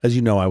As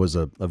you know, I was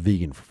a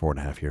vegan for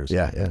 4.5 years.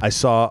 Yeah. I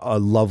saw a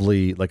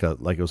lovely, like it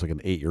was like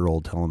an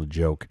 8-year-old telling a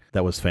joke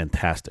that was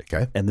fantastic.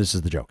 Okay. And this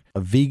is the joke. A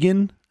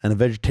vegan and a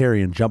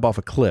vegetarian jump off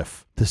a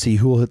cliff to see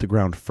who will hit the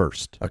ground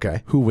first.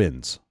 Okay. Who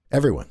wins?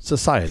 Everyone.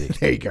 Society.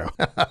 There you go.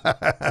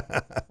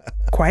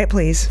 Quiet,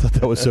 please. I thought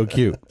that was so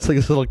cute. It's like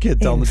this little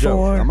kid telling In the joke.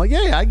 4, I'm like,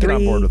 yeah, I can get on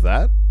 3, board with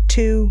that.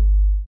 2.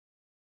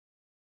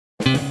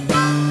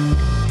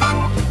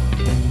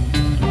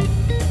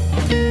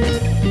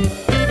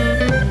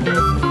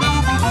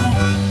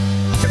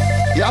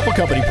 The Apple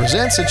Company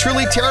presents a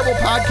truly terrible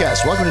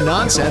podcast. Welcome to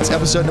Nonsense,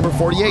 episode number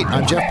 48.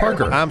 I'm Jeff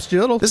Parker. I'm Stu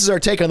Little. This is our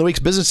take on the week's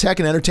business, tech,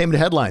 and entertainment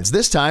headlines.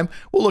 This time,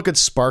 we'll look at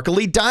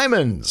sparkly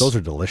diamonds. Those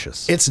are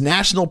delicious. It's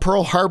National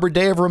Pearl Harbor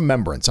Day of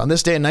Remembrance. On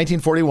this day in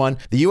 1941,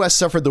 the U.S.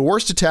 suffered the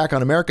worst attack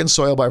on American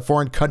soil by a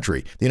foreign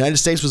country. The United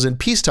States was in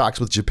peace talks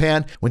with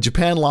Japan when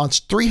Japan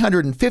launched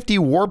 350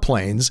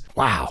 warplanes.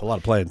 Wow. a lot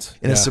of planes.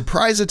 In a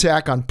surprise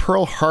attack on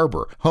Pearl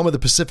Harbor, home of the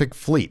Pacific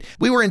Fleet.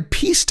 We were in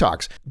peace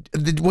talks.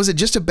 Was it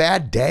just a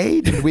bad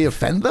day? Did we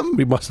offend them?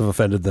 We must have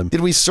offended them.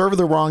 Did we serve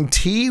the wrong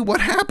tea? What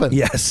happened?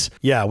 Yes.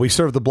 Yeah, we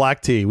served the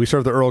black tea. We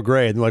served the Earl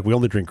Grey. And they're like, we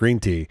only drink green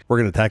tea. We're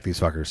going to attack these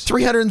fuckers.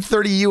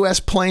 330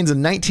 U.S. planes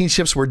and 19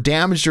 ships were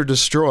damaged or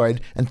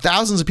destroyed, and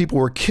thousands of people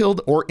were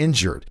killed or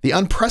injured. The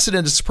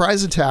unprecedented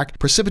surprise attack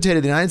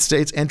precipitated the United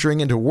States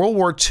entering into World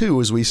War II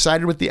as we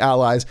sided with the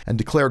Allies and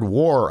declared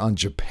war on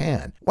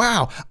Japan.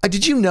 Wow.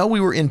 Did you know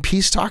we were in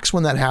peace talks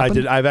when that happened? I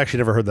did. I've actually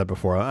never heard that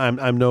before.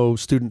 I'm no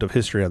student of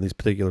history on these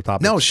particular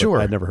topics. No, sure.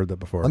 I'd never heard that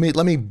before.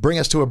 Let me bring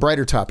us to a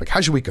brighter topic.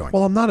 How's your week going?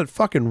 Well, I'm not at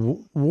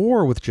fucking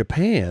war with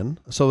Japan,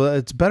 so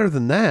it's better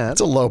than that.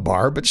 It's a low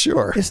bar, but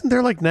sure. Isn't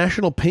there like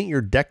National Paint Your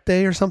Deck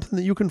Day or something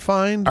that you can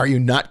find? Are you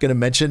not going to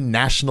mention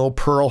National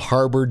Pearl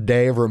Harbor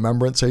Day of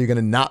Remembrance? Are you going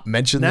to not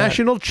mention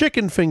National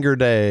Chicken Finger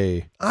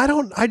Day?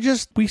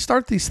 We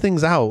start these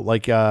things out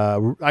like,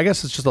 I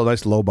guess it's just a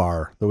nice low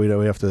bar that we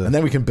have to. And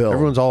then we can build.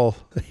 Everyone's all,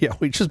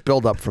 we just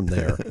build up from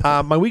there.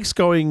 My week's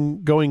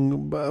going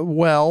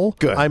well.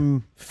 Good.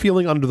 I'm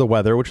feeling under the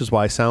weather, which is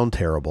why I sound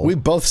terrible. We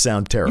both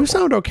sound terrible. You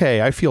sound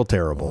okay. I feel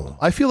terrible.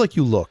 I feel like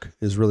you look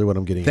is really what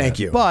I'm getting at. Thank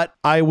you. But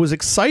I was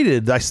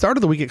excited. I started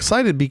the week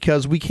excited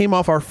because we came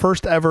off our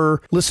first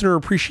ever listener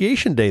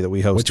appreciation day that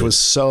we hosted. Which was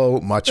so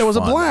much fun. It was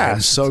a blast.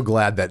 I'm so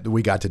glad that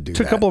we got to do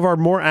to that. a couple of our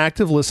more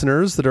active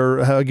listeners that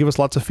are give us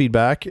lots of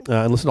feedback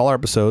and listen to all our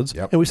episodes.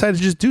 Yep. And we decided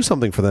to just do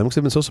something for them because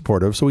they've been so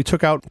supportive. So we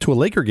took out to a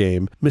Laker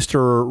game,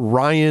 Mr.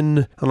 Ryan,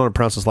 I don't know how to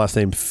pronounce his last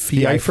name,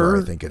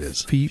 Pfeiffer. I think it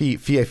is.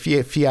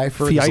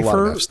 Pfeiffer. There's a lot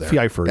of F's there.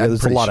 Pfeiffer. Yeah,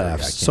 there's a lot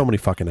of F's. So many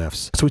fucking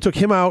F's. So we took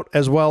him out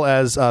as well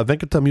as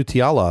Venkata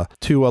Mutiala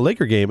to a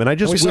Laker game. And I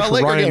just we saw a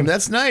Laker Ryan, game.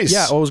 That's nice.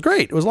 Yeah, well, it was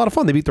great. It was a lot of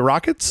fun. They beat the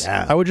Rockets.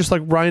 Yeah. I would just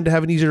like Ryan to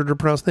have an easier to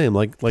pronounce name,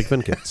 like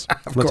Venkats.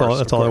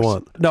 That's all I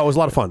want. No, it was a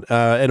lot of fun.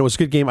 And it was a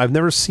good game. I've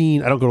never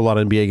seen, I don't go to a lot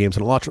of NBA games.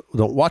 I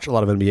don't watch a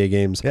lot of NBA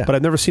games, but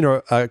I've never seen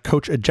a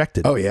coach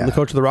ejected. Oh, yeah. The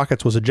coach of the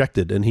Rockets was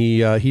ejected, and he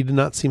did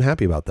not seem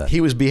happy about that. He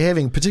was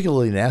behaving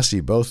particularly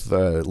nasty. Both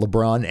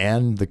LeBron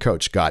and the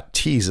coach got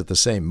tees at the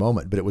same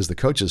moment, but it was the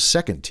coach's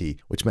second tee,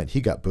 which meant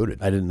he got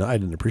booted. I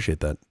didn't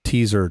appreciate that.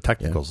 Tees or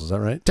technicals, is that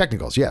right?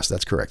 Technicals, yes,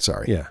 that's correct.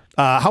 Sorry. Yeah.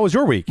 How was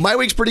your week? My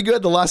week's pretty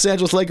good. The Los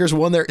Angeles Lakers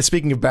won their,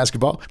 speaking of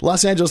basketball,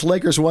 Los Angeles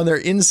Lakers won their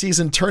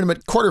in-season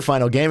tournament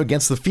quarterfinal game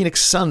against the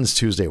Phoenix Suns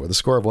Tuesday with a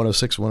score of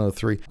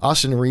 106-103.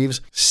 Austin Reeves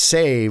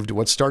saved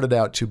what started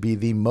out to be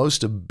the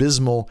most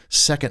abysmal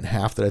second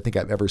half that I think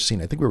I've ever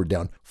seen. I think we were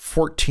down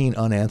 14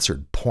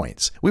 unanswered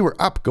points. We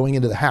were up going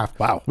into the half.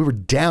 Wow. We were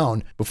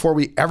down before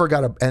we ever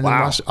got up. And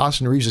wow. then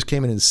Austin Reeves just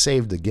came in and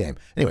saved the game.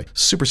 Anyway,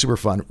 super, super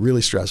fun.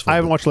 Really stressful. I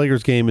haven't watched the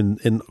Lakers game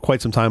in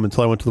quite some time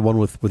until I went to the one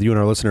with you and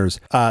our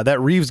listeners. That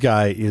Reeves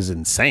guy is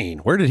insane.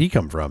 Where did he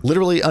come from?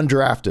 Literally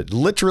undrafted.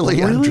 Literally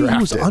undrafted. He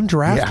was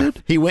undrafted?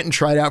 Yeah. He went and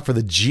tried out for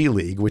the G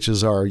League, which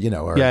is our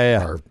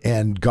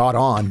and got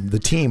on the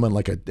team on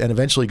and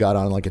eventually got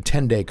on like a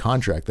 10-day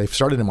contract. They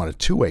started him on a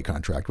 2-way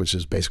contract, which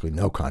is basically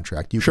no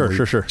contract.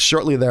 Sure.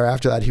 Shortly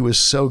thereafter that, he was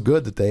so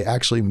good that they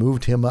actually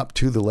moved him up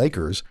to the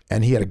Lakers,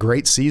 and he had a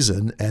great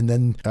season. And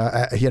then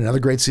he had another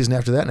great season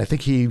after that. And I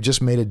think he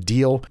just made a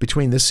deal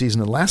between this season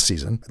and last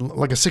season,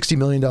 like a $60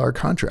 million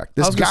contract.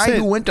 This guy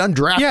who went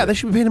undrafted. Yeah, they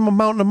should be paying him a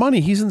mountain of money.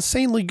 He's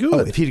insanely good. Oh,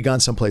 if he'd gone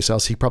someplace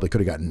else, he probably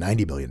could have gotten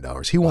 $90 million.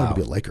 He wanted to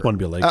be a Laker.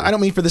 I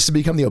don't mean for this to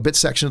become the obit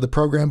section of the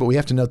program, but we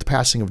have to note the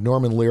passing of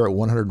Norman Lear at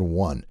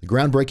 101. The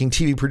groundbreaking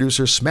TV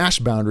producer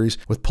smashed boundaries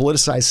with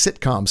politicized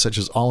sitcoms such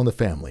as All in the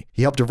Family.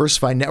 He helped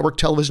diversify network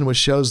television with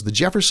shows The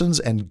Jeffersons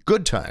and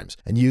Good Times,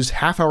 and used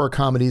half-hour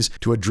comedies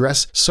to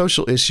address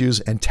social issues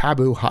and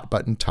taboo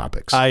hot-button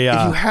topics.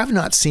 If you have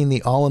not seen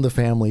the All in the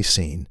Family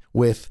scene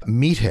with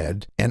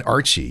Meathead and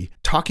Archie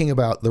talking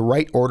about the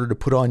right order to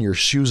put on your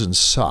shoes and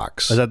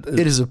socks. It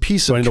is a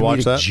piece of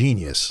comedic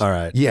genius. All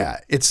right.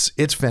 Yeah,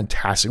 it's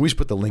fantastic. We should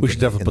put the link. We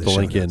should definitely put the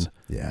link in.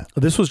 Yeah.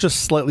 This was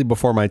just slightly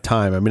before my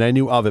time. I mean, I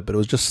knew of it, but it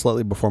was just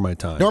slightly before my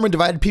time. Norman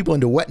divided people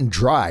into wet and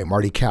dry,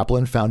 Marty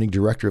Kaplan, founding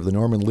director of the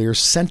Norman Lear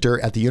Center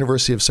at the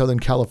University of Southern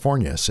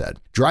California, said.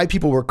 Dry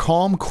people were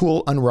calm,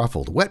 cool,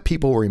 unruffled. Wet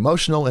people were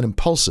emotional and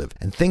impulsive,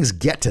 and things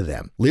get to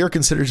them. Lear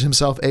considers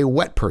himself a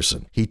wet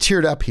person. He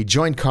teared up, he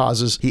joined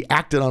causes, he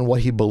acted on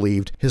what he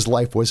believed. His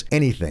life was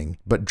anything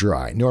but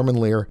dry. Norman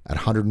Lear at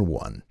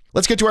 101.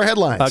 Let's get to our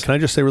headlines. Can I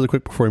just say really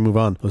quick before we move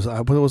on?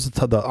 What was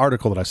the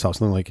article that I saw?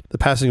 Something like the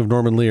passing of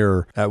Norman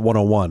Lear at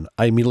 101.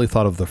 I immediately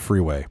thought of the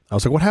freeway. I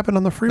was like, what happened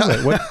on the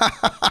freeway? What?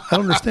 I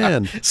don't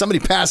understand. Somebody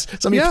passed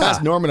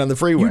Norman on the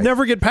freeway. You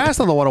never get past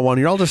on the 101.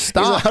 You're all just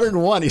stopped. He's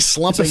 101. He's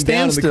slumping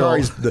down in the car.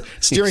 The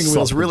steering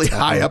wheel's really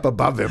high up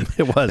above him.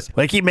 It was.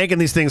 They keep making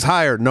these things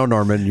higher. No,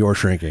 Norman, you're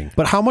shrinking.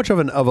 But how much of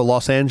a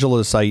Los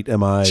Angeles-ite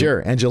am I?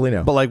 Sure,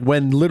 Angelino. But like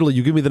when literally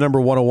you give me the number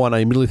 101, I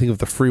immediately think of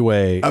the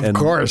freeway. Of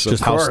course.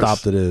 How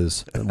stopped it is.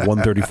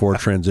 134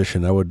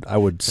 transition. I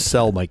would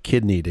sell my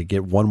kidney to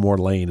get one more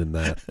lane in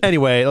that.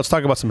 Anyway, let's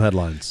talk about some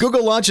headlines.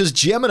 Google launches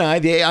Gemini,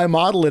 the AI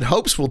model it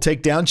hopes will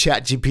take down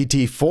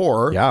ChatGPT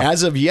 4. Yeah.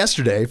 As of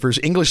yesterday, for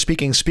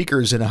English-speaking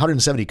speakers in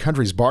 170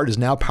 countries, Bard is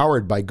now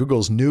powered by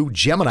Google's new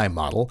Gemini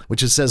model,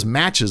 which it says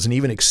matches and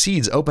even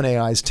exceeds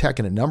OpenAI's tech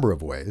in a number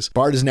of ways.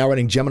 Bard is now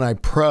running Gemini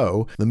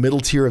Pro, the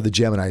middle tier of the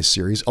Gemini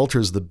series.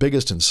 Ultra is the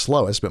biggest and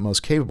slowest, but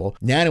most capable.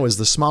 Nano is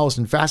the smallest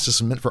and fastest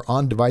and meant for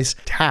on-device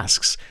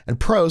tasks. And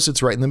Pro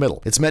sits right in the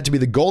middle. It's meant to be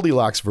the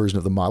Goldilocks version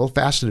of the model,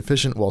 fast and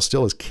efficient while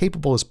still as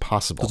capable as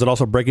possible. Does it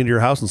also break into your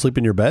house and sleep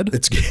in your bed?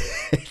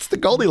 It's the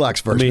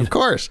Goldilocks version, of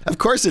course. Of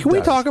course it does. Can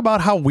we talk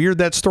about how weird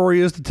that story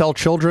is to tell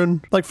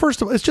children? Like,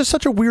 first of all, it's just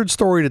such a weird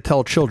story to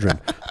tell children.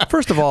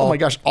 First of all... Oh my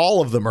gosh,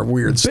 all of them are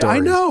weird stories. I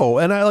know.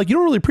 And you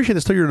don't really appreciate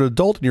this until you're an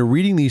adult and you're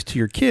reading these to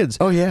your kids.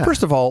 Oh, yeah.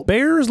 First of all,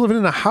 bears living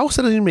in a house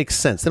that doesn't even make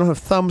sense. They don't have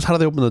thumbs. How do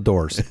they open the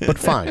doors? But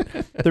fine.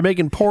 They're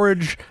making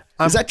porridge.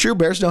 Is that true?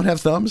 Bears don't have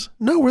thumbs?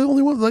 No, we're the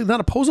only ones, like, not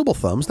opposable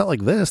thumbs, not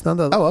like this. Not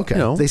the, oh, okay. You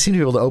know. They seem to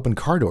be able to open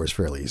car doors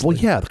fairly easily.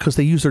 Well, yeah, because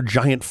they use their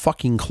giant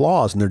fucking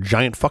claws and their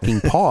giant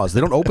fucking paws.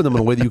 They don't open them in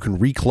a way that you can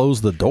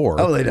reclose the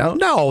door. Oh, they don't?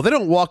 No, they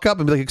don't walk up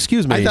and be like,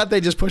 excuse me. I thought they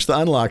just pushed the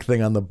unlock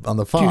thing on the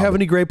fob. Do you have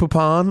any Grey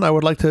Poupon? I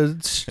would like to,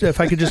 if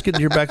I could just get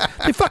in your back.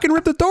 They fucking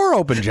rip the door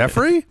open,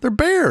 Jeffrey. They're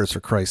bears, for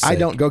Christ's sake. I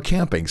don't go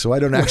camping, so I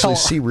don't actually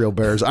see real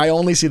bears. I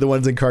only see the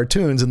ones in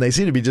cartoons, and they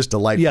seem to be just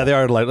delightful. Yeah, they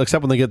are delightful,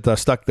 except when they get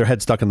their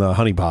head stuck in the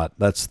honey pot.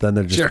 Then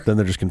they're just then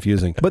they're just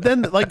confusing. But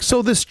then,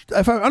 so this,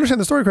 if I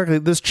understand the story correctly,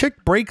 this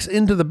chick breaks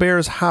into the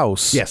bear's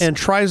house and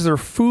tries their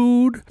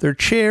food, their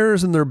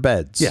chairs, and their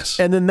beds. Yes.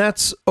 And then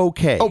that's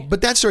okay. Oh,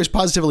 but that story is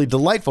positively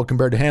delightful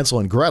compared to Hansel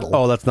and Gretel.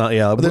 Oh, that's not,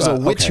 yeah. But there's a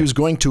witch who's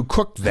going to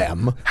cook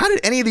them. How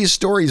did any of these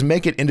stories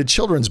make it into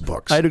children's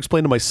books? I had to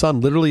explain to my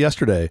son literally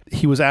yesterday.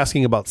 He was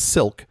asking about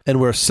silk and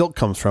where silk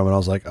comes from. And I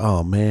was like,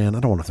 oh man, I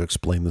don't want to have to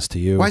explain this to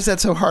you. Why is that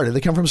so hard? They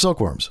come from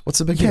silkworms. What's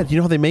the big deal? Yeah, do you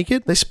know how they make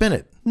it? They spin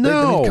it.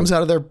 No. It comes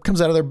out of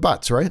their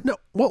butts, right? No.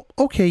 Well,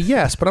 okay,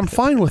 yes, but I'm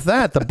fine with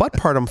that. The butt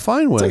part I'm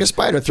fine with. It's like a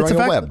spider throwing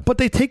a web. But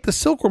they take the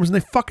silkworms and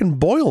they fucking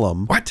boil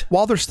them. What?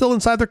 While they're still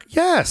inside their...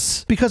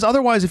 Yes. Because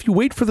otherwise, if you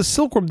wait for the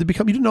silkworm to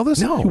become... You didn't know this?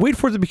 No. You wait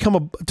for it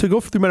to go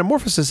through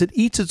metamorphosis, it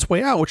eats its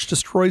way out, which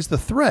destroys the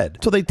thread.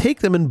 So they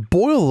take them and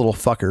boil the little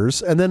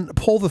fuckers and then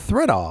pull the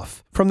thread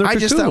off from their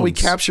cocoons. I just thought we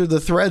captured the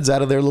threads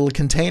out of their little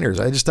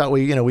containers. I just thought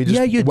we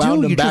just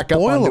wound them back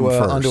up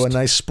onto a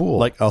nice spool.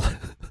 Like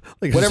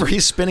whatever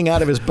he's spinning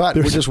out of his butt,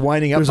 we're just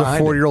winding up behind him.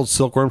 There's a 40-year-old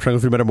silkworm trying to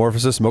go through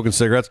metamorphosis, smoking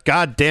cigarettes.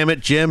 God damn it,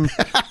 Jim.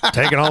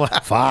 Taking all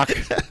the... Fuck.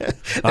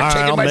 All right,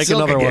 I'll make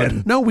another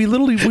one. No, we boil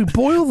the little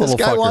fuckers. This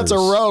guy wants a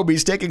robe.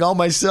 He's taking all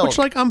my silk.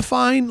 Which, I'm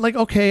fine.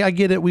 Okay, I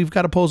get it. We've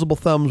got opposable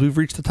thumbs. We've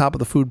reached the top of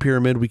the food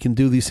pyramid. We can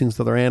do these things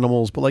to other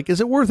animals. But,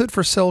 is it worth it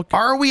for silk?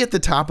 Are we at the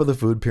top of the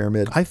food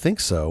pyramid? I think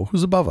so.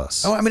 Who's above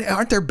us? Oh, I mean,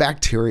 aren't there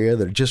bacteria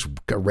that are just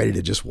ready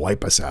to just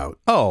wipe us out?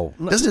 Oh.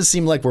 Doesn't it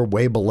seem like we're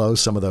way below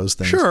some of those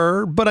things?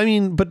 Sure, but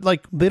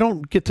they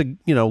don't get to,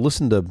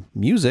 listen to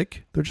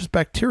music. They're just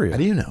bacteria. How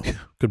do you know?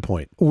 Good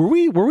point. Were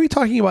we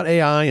talking about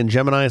AI and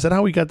Gemini? Is that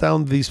how we got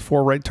down these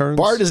 4 right turns?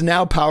 Bard is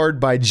now powered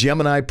by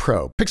Gemini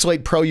Pro. Pixel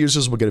 8 Pro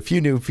users will get a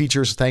few new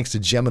features thanks to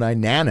Gemini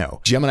Nano.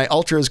 Gemini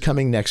Ultra is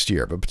coming next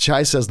year, but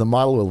Pichai says the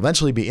model will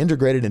eventually be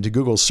integrated into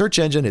Google's search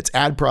engine, its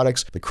ad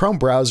products, the Chrome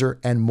browser,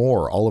 and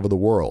more all over the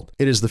world.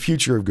 It is the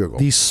future of Google.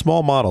 These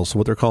small models,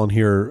 what they're calling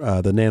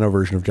here, the Nano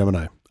version of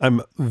Gemini.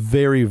 I'm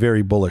very,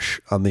 very bullish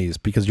on these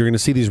because you're going to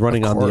see these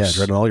running on the edge,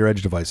 right, on all your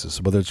edge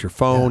devices, whether it's your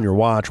phone, your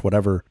watch,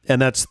 whatever.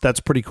 And that's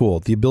pretty cool.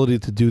 The ability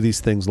to do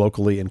these things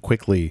locally and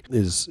quickly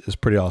is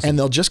pretty awesome. And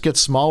they'll just get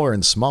smaller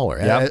and smaller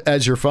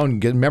as your phone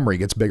memory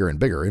gets bigger and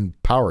bigger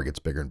and power gets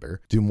bigger and bigger,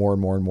 do more and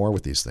more and more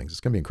with these things.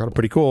 It's going to be incredible.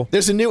 Pretty cool.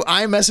 There's a new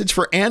iMessage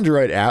for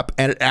Android app,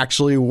 and it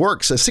actually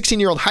works. A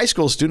 16-year-old high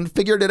school student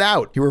figured it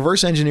out. He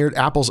reverse engineered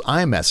Apple's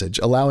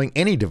iMessage, allowing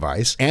any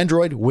device,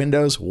 Android,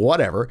 Windows,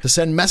 whatever, to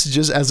send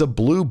messages as a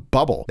blue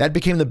bubble. That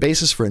became the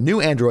basis for a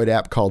new Android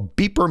app called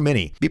Beeper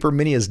Mini. Beeper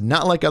Mini is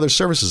not like other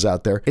services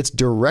out there. It's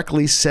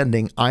directly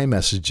sending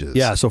iMessages.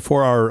 Yeah, so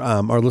for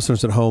our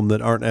listeners at home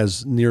that aren't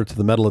as near to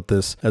the metal at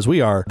this as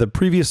we are, the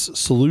previous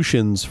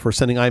solutions for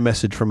sending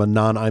iMessage from a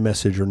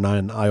non-iMessage or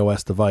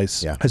non-iOS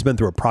device has been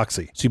through a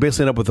proxy. So you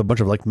basically end up with a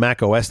bunch of like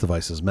Mac OS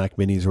devices, Mac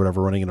Minis or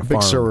whatever, running in a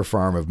big server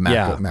farm of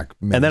Mac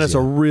Minis. And then it's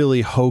a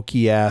really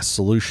hokey-ass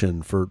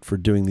solution for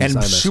doing these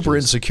and iMessages. Super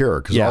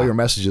insecure because all your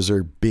messages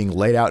are being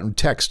laid out in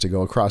text to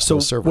go across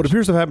those servers. What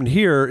appears to have happened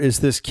here is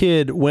this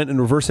kid went and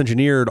reverse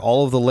engineered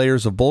all of the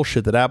layers of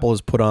bullshit that Apple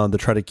has put on to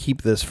try to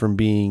keep this from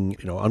being,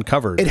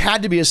 uncovered. It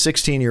had to be a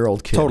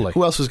 16-year-old kid. Totally.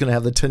 Who else was going to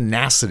have the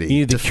tenacity? You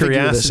need the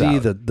curiosity,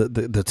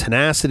 the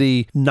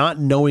tenacity, not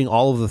knowing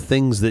all of the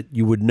things that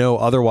you would know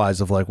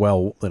otherwise of like,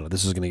 well,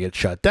 this is going to get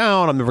shut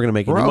down. I'm never going to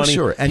make any money.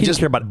 Sure. And he just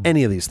didn't care about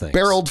any of these things.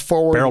 Barreled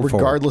forward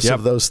regardless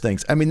of those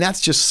things. I mean,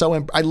 that's just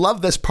so... I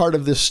love this part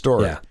of this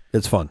story. Yeah.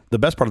 It's fun. The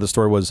best part of the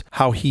story was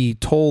how he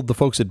told the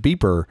folks at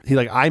Beeper, he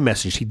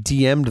iMessaged, he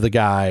DM'd the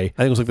guy, I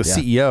think it was like the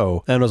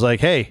CEO, and was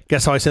like, hey,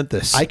 guess how I sent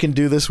this? I can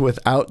do this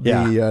without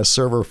the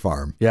server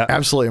farm. Yeah.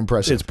 Absolutely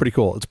impressive. It's pretty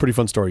cool. It's a pretty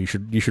fun story.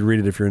 You should read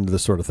it if you're into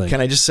this sort of thing. Can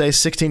I just say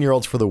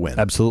 16-year-olds for the win?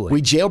 Absolutely.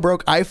 We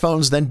jailbroke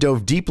iPhones, then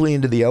dove deeply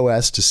into the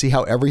OS to see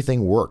how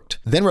everything worked.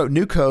 Then wrote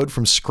new code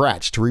from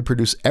scratch to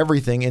reproduce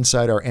everything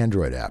inside our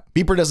Android app.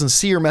 Beeper doesn't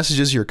see your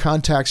messages, your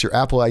contacts, your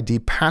Apple ID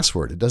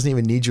password. It doesn't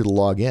even need you to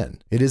log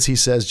in. It is, he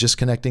says, just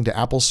connecting to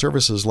Apple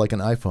services like an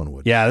iPhone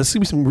would. Yeah, this is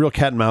going to be some real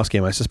cat and mouse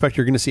game. I suspect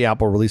you're going to see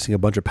Apple releasing a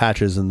bunch of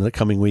patches in the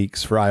coming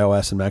weeks for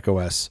iOS and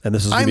macOS, and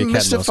this is going to be a cat and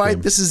mouse game. I'm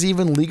mystified this is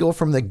even legal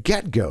from the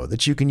get-go,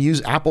 that you can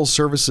use Apple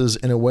services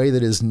in a way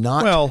that is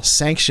not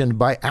sanctioned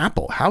by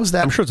Apple. How's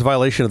that? I'm sure it's a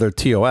violation of their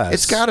TOS.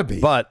 It's got to be.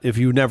 But if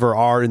you never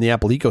are in the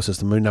Apple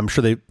ecosystem, I mean,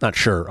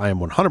 I am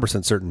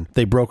 100% certain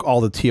they broke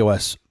all the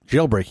TOS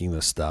jailbreaking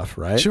this stuff,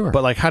 right? Sure.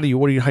 But how do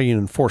you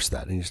enforce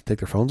that? And you just take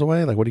their phones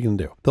away? What are you going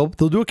to do?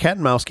 They'll do a cat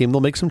and mouse game. They'll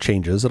make some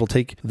changes. It'll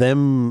take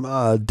them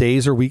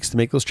days or weeks to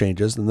make those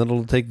changes, and then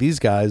it'll take these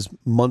guys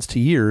months to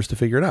years to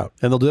figure it out.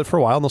 And they'll do it for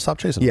a while, and they'll stop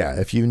chasing. Yeah,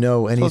 if you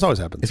know anything, this always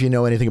happens. If you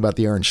know anything about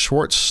the Aaron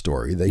Schwartz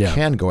story, they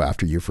can go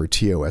after you for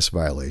TOS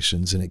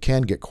violations, and it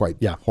can get quite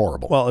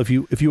horrible. Well, if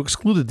you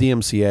exclude the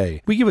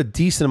DMCA, we give a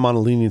decent amount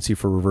of leniency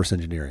for reverse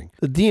engineering.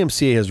 The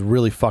DMCA has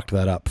really fucked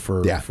that up for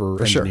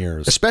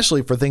engineers, sure.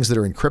 Especially for things that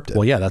are encrypted.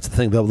 Well, yeah, that's the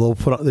thing. They'll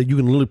put you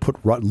can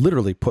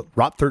literally put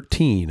ROT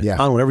 13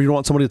 on whenever you don't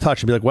want somebody to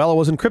touch and be like, well, it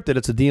was encrypted.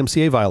 It's a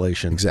DMCA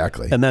violation.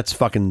 Exactly. And that's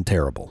fucking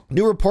terrible.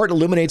 New report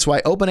illuminates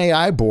why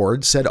OpenAI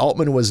board said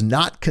Altman was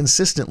not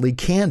consistently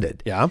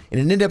candid. Yeah. In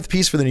an in-depth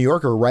piece for The New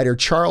Yorker, writer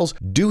Charles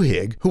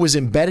Duhigg, who was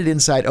embedded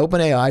inside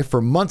OpenAI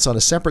for months on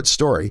a separate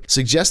story,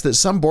 suggests that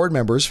some board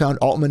members found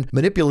Altman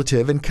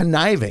manipulative and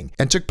conniving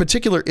and took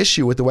particular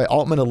issue with the way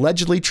Altman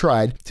allegedly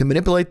tried to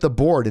manipulate the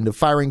board into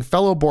firing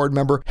fellow board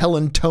member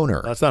Helen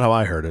Toner. That's not how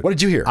I heard it. What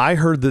did you hear? I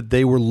heard that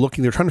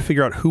they're trying to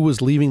figure out who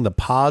was leaving the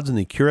pods in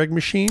the Keurig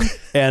machine,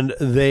 and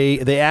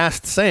they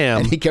asked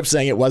Sam. And he kept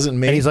saying it wasn't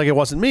me. And he's like, it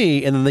wasn't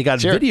me. And then they got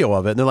video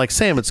of it, and they're like,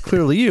 Sam, it's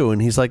clearly you.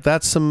 And he's like,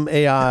 that's some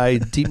AI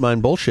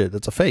DeepMind bullshit.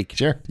 That's a fake.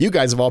 Sure. You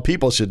guys of all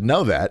people should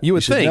know that. You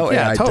would think.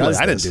 Yeah, totally.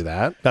 I didn't do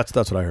that. That's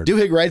what I heard.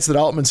 Duhigg writes that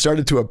Altman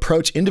started to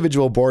approach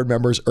individual board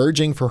members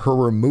urging for her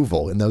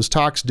removal. In those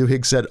talks,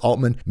 Duhigg said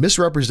Altman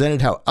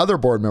misrepresented how other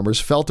board members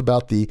felt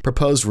about the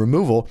proposed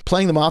removal,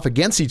 playing them off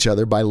against each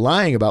other by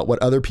lying about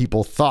what other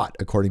people thought,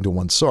 according to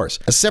one source.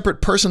 A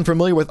separate person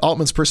familiar with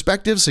Altman's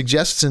perspective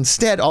suggests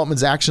instead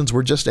Altman's actions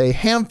were just a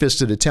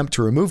ham-fisted attempt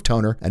to remove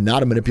Toner and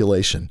not a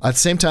manipulation. At the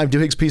same time,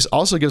 Duhigg's piece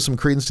also gives some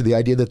credence to the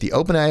idea that the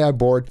OpenAI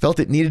board felt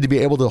it needed to be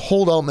able to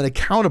hold Altman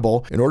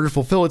accountable in order to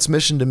fulfill its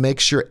mission to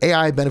make sure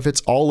AI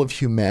benefits all of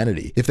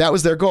humanity. If that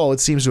was their goal, it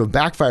seems to have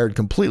backfired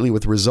completely,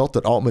 with the result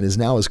that Altman is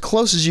now as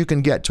close as you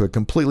can get to a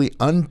completely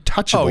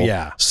untouchable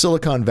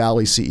Silicon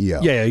Valley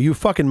CEO. Yeah, you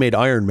fucking made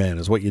Iron Man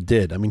is what you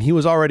did. I mean, he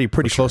was already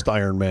pretty close to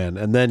Iron Man,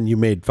 and then you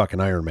made fucking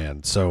Iron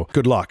Man. So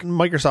good luck.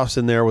 Microsoft's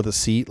in there with a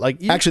seat.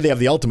 Actually, they have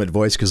the ultimate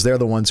voice because they're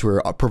the ones who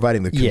are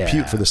providing the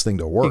compute for this thing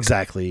to work.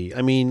 Exactly.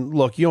 I mean,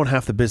 look, you don't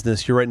have the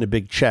business. You're writing a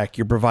big check.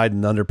 You're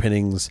providing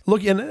underpinnings.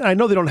 Look, and I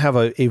know they don't have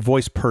a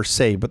voice per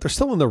se, but they're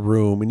still in the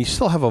room, and you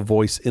still have a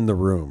voice in the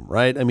room,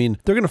 right? I mean,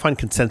 they're going to find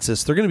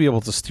consensus. They're going to be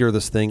able to steer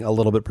this thing a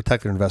little bit,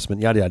 protect their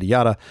investment, yada, yada,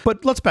 yada.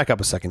 But let's back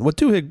up a second. What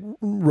Duhigg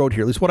wrote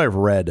here, at least what I've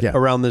read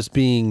around this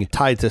being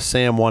tied to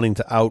Sam wanting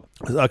to out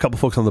a couple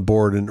folks on the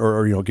board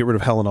or get rid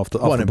of Helen off the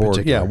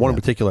board. Yeah, one in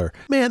particular.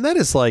 Man, that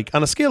is like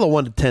on a scale of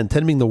 1 to 10,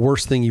 10 being the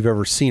worst thing you've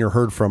ever seen or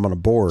heard from on a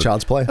board.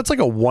 Child's Play. That's like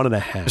a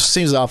 1.5. It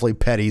seems awfully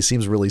petty.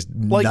 Seems really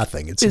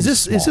nothing. Is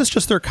this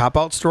just their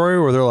cop-out story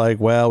where they're like,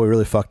 well, we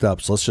really fucked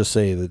up, so let's just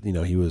say that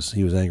he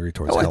was angry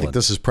towards Helen? I think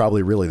this is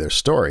probably really their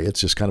story.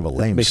 It's just kind of a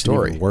lame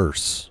story. It even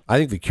worse. I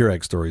think the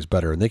Keurig story is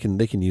better, and they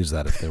can use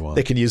that if they want.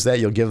 They can use that.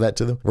 You'll give that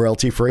to them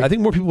royalty free. I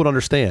think more people would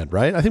understand,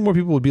 right? I think more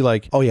people would be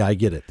like, oh yeah, I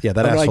get it. Yeah,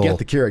 that asshole. I get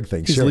the Keurig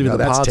thing. He's leaving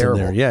the pods in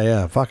there.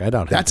 Yeah. Fuck, I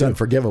doubt him. That's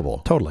unforgivable.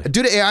 Totally.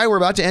 Due to AI, we're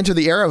about to enter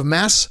the era of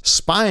mass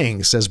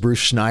spying, says Bruce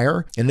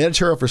Schneier. In an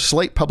editorial for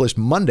Slate published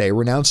Monday,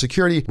 renowned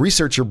security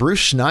researcher Bruce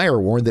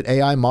Schneier warned that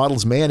AI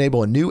models may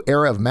enable a new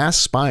era of mass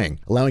spying,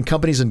 allowing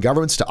companies and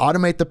governments to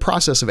automate the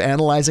process of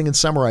analyzing and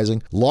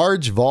summarizing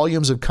large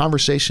volumes of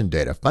conversation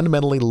data,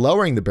 fundamentally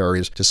lowering the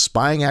barriers to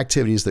spying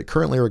activities that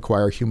currently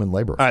require human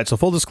labor. All right, so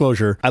full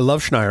disclosure, I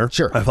love Schneier.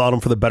 Sure. I followed him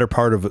for the better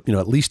part of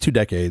at least 2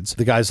 decades.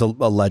 The guy's a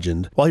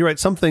legend. While he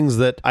writes some things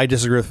that I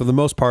disagree with, for the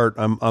most part,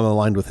 I'm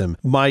aligned with him.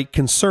 My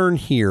concern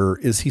here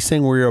is he's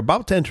saying we're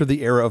about to enter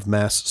the era of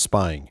mass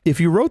spying. If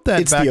you wrote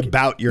that it's the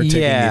about you're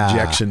taking the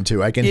objection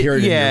to. I can hear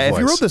it in your voice. If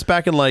you wrote this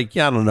back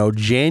in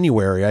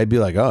January, I'd be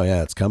like, oh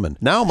yeah, it's coming.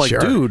 Now I'm like,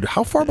 dude,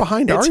 how far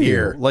behind are you?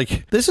 Here.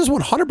 Like, this is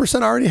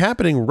 100% already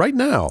happening right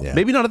now. Yeah.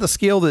 Maybe not at the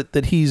scale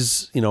that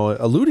he's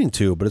alluding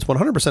to, but it's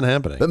 100%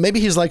 happening. But maybe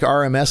he's like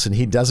RMS and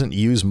he doesn't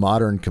use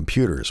modern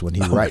computers when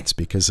he writes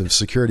because of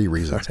security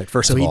reasons. Right,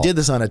 first of all, he did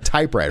this on a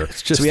typewriter.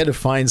 So he had to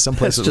find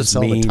someplace that would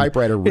sell the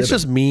typewriter ribbon. It's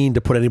just mean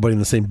to put anybody in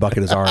the same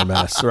bucket as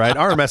RMS, right?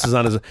 RMS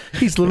is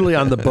he's literally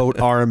on the boat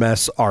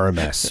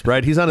RMS,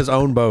 right? He's on his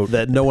own boat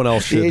that no one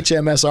else should. The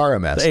HMS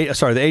RMS.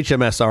 The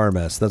HMS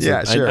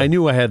RMS. Sure. I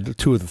knew I had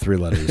 2 of the 3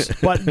 letters.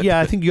 But yeah,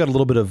 I think you got a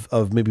little bit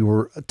of maybe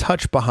we're a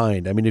touch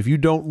behind. I mean, if you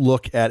don't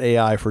look at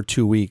AI for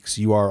 2 weeks,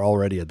 you are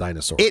already a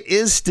dinosaur. It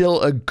is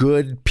still a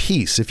good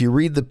piece. If you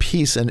read the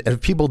piece and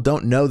if people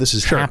don't know this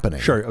is happening.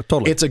 Sure,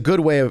 totally. It's a good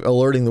way of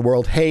alerting the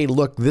world, hey,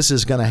 look, this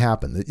is going to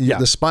happen.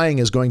 The spying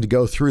is going to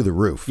go through the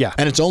roof. Yeah.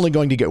 And it's only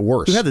going to get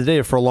worse. We've had the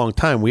data for a long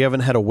time. We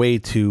haven't had a way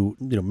to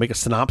make a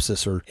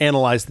synopsis or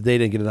analyze the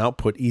data and get an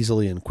output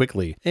easily and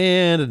quickly.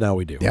 And now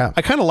we do. Yeah.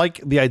 I kind of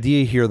like the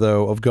idea here,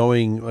 though, of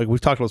going, like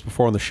we've talked about this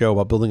before on the show,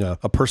 about building a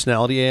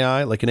personality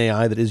AI, like an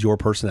AI that is your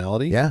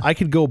personality. Yeah. I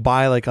could go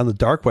buy, like on the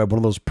dark web, one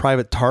of those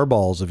private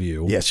tarballs of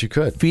you. Yes, you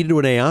could. Feed it to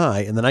an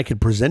AI, and then I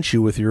could present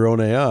you with your own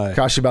AI.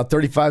 Cost you about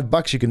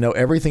 $35. You can know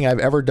everything I've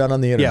ever done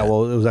on the internet. Yeah,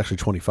 well, it was actually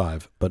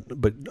 25, but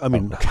I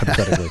mean,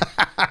 hypothetically.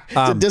 It's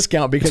a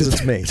discount because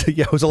it's me.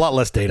 Yeah, it was a lot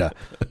less data.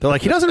 They're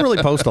like, he doesn't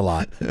really post a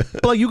lot.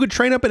 But like, you could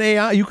train up an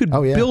AI. You could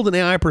build an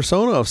AI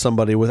persona of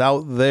somebody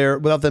without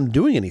them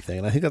doing anything.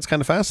 And I think that's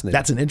kind of fascinating.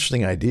 That's an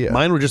interesting idea.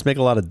 Mine would just make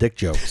a lot of dick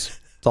jokes.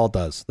 That's all it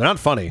does. They're not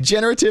funny.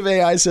 Generative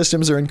AI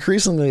systems are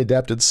increasingly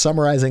adept at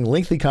summarizing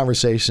lengthy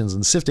conversations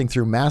and sifting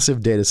through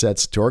massive data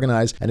sets to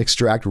organize and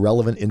extract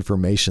relevant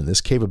information. This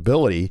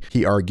capability,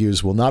 he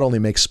argues, will not only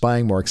make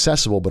spying more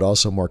accessible, but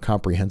also more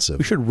comprehensive.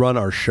 We should run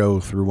our show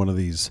through one of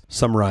these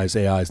summarized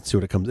AIs and see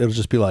what it comes. It'll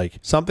just be like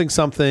something,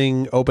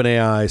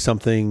 OpenAI,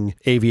 something,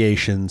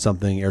 aviation,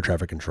 something, air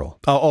traffic control.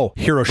 Oh,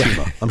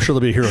 Hiroshima. I'm sure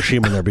there'll be a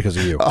Hiroshima in there because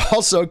of you.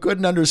 Also,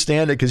 couldn't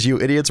understand it because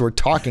you idiots were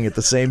talking at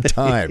the same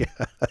time.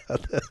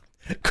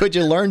 Could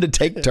you learn to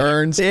take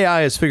turns? The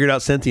AI has figured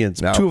out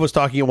sentience. No. 2 of us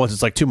talking at once,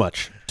 it's like too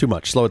much.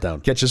 Slow it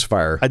down. Catches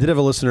fire. I did have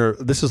a listener.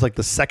 This is like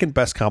the second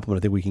best compliment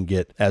I think we can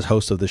get as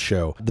hosts of this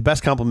show. The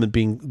best compliment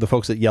being the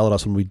folks that yell at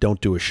us when we don't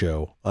do a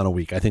show on a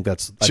week. I think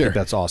that's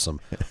awesome.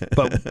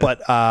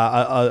 But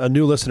a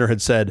new listener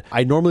had said,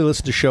 I normally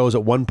listen to shows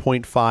at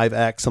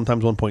 1.5x,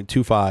 sometimes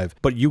 1.25,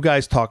 but you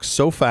guys talk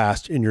so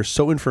fast and you're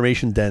so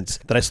information dense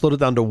that I slowed it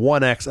down to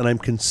 1x and I'm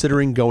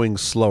considering going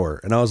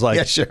slower. And I was like,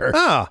 yeah, sure.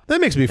 That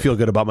makes me feel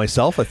good about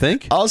myself, I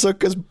think. Also,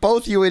 because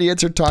both you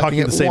idiots are talking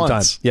at the same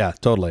time. Yeah,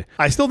 totodally.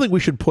 I still think we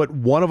should put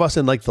one of us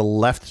in like the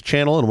left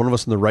channel and one of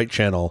us in the right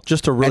channel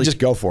just to really and just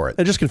go for it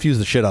and just confuse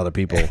the shit out of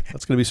people.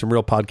 That's going to be some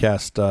real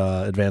podcast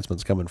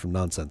advancements coming from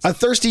nonsense. A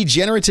thirsty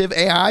generative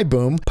AI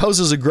boom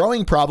poses a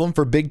growing problem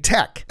for big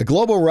tech. A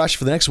global rush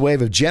for the next wave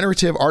of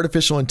generative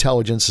artificial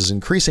intelligence is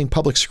increasing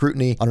public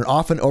scrutiny on an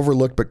often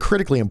overlooked but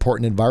critically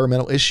important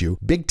environmental issue: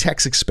 big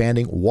tech's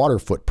expanding water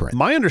footprint.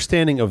 My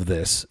understanding of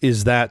this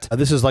is that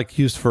this is like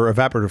used for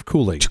evaporative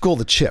cooling to cool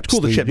the chips.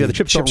 Yeah, the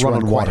chips don't run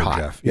on water,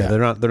 Jeff. Yeah,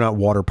 they're not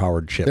water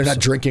powered chips. They're not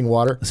drinking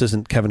water. This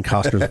isn't Kevin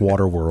Costner's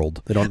Water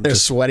World. They're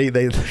sweaty.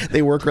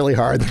 They work really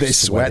hard. They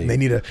sweat and they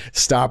need to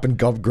stop and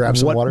go grab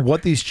some water.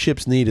 What these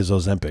chips need is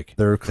Ozempic.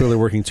 They're clearly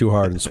working too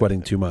hard and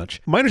sweating too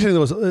much. My understanding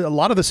was a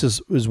lot of this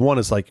is one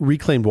is like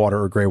reclaimed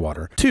water or gray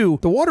water. 2,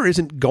 the water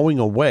isn't going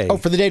away. Oh,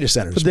 for the data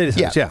centers. For the data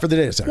centers, yeah. For the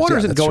data centers. Water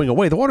isn't going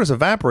away. The water's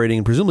evaporating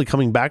and presumably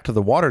coming back to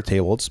the water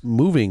table. It's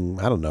moving,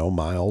 I don't know,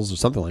 miles or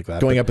something like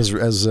that. Going up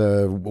as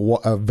a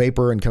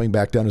vapor and coming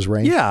back down as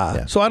rain.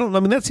 Yeah. So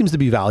that seems to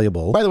be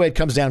valuable. By the way, it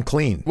comes down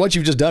clean. What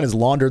you've just done is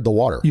laundered the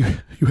water.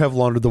 You have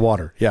laundered the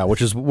water. Yeah,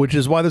 which is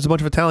why there's a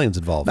bunch of Italians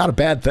involved. Not a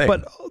bad thing.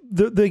 But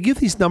they give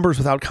these numbers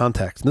without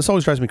context, and this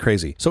always drives me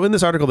crazy. So in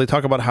this article, they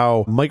talk about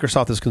how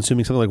Microsoft is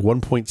consuming something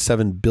like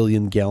 1.7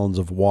 billion gallons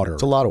of water.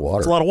 It's a lot of water.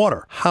 It's a lot of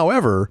water.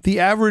 However, the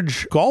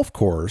average golf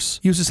course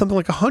uses something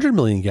like 100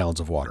 million gallons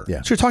of water.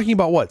 Yeah. So you're talking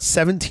about what,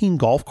 17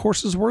 golf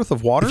courses worth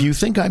of water? If you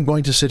think I'm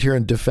going to sit here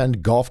and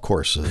defend golf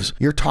courses,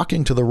 you're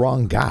talking to the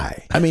wrong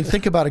guy. I mean,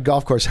 think about a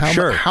golf course.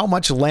 How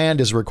much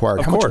land is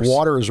required? How much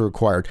water is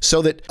required?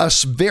 So that a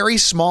very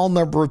small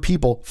number of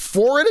people,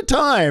 4 at a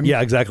time,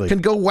 can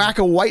go whack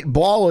a white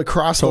ball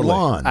across the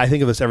lawn. I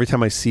think of this every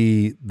time I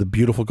see the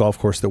beautiful golf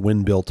course that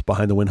Wynn built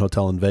behind the Wynn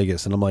Hotel in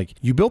Vegas. And I'm like,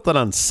 you built that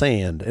on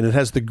sand, and it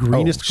has the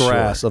greenest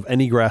grass of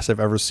any grass I've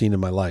ever seen in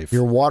my life.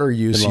 Your water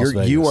use,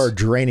 you are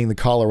draining the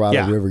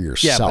Colorado River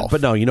yourself. Yeah,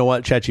 but no, you know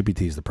what?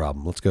 ChatGPT is the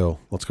problem. Let's go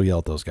yell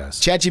at those guys.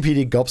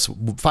 ChatGPT gulps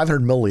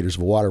 500 milliliters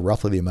of water,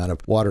 roughly the amount of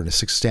water in a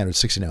standard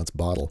 16-ounce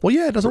bottle. Well,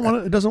 yeah, it doesn't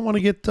want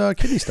to get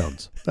kidney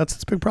stones. That's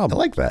its big problem.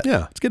 I like that.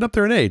 Yeah, it's getting up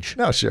there in age.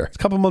 No, sure. It's a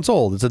couple months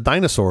old. It's a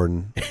dinosaur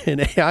in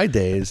AI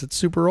days. It's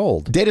super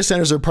old. Data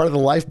centers are part of the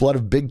lifeblood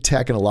of big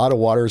tech, and a lot of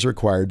water is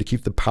required to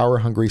keep the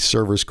power-hungry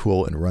servers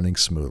cool and running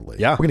smoothly.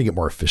 Yeah. We're going to get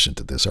more efficient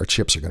at this. Our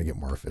chips are going to get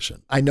more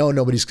efficient. I know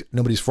nobody's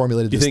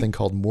formulated this thing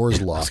called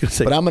Moore's Law,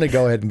 but I'm going to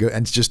go ahead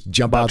and just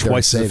jump out there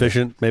twice and as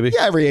efficient, maybe?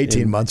 Yeah, every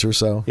 18 months or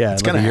so. Yeah,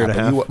 it's going to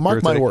happen.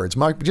 Mark my words.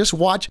 Just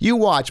watch. You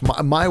watch.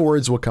 My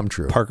words will come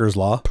true. Parker's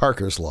Law.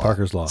 Parker's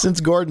Law.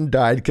 Since Gordon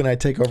died, can I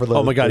take over the...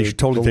 Oh my God, you should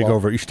totally take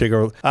over. You should take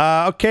over.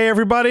 Okay,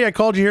 everybody, I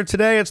called you here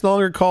today. It's no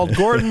longer called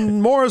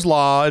Gordon Moore's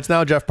Law. It's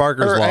now Jeff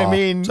Parker's Law. I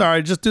mean...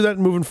 Sorry, just do that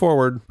moving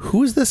forward.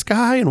 Who is this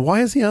guy and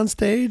why is he on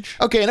stage?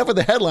 Okay, enough with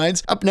the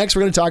headlines. Up next,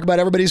 we're going to talk about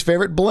everybody's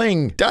favorite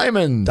bling,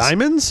 diamonds.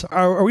 Diamonds?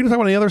 Are we going to talk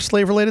about any other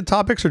slave-related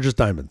topics or just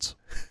diamonds?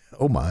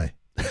 Oh my.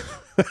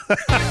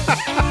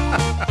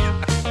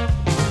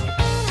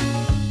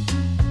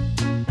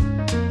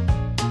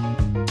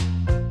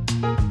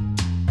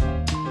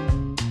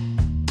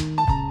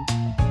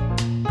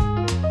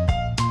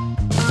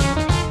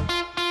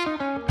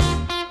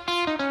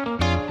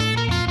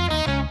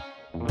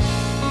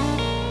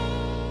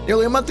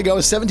 Nearly a month ago,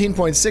 a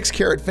 17.6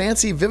 carat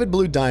fancy vivid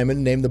blue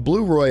diamond named the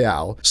Blue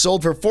Royale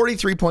sold for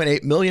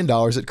 $43.8 million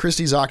at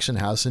Christie's auction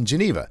house in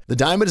Geneva. The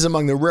diamond is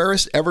among the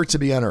rarest ever to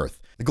be unearthed.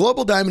 The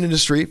global diamond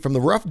industry, from the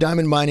rough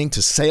diamond mining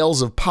to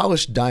sales of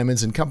polished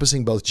diamonds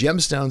encompassing both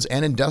gemstones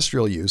and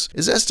industrial use,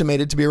 is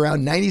estimated to be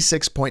around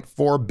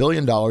 $96.4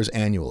 billion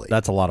annually.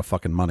 That's a lot of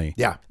fucking money.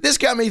 Yeah. This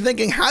got me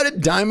thinking, how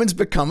did diamonds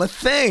become a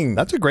thing?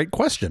 That's a great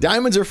question.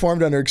 Diamonds are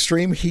formed under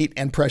extreme heat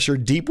and pressure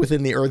deep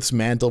within the Earth's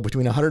mantle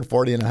between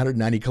 140 and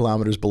 190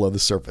 kilometers below the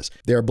surface.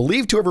 They are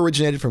believed to have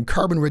originated from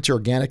carbon-rich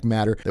organic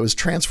matter that was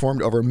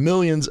transformed over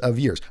millions of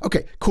years.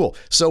 Okay, cool.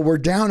 So we're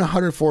down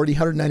 140,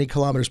 190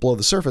 kilometers below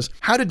the surface.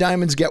 How do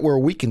diamonds get where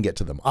we can get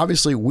to them?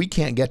 Obviously, we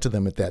can't get to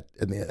them at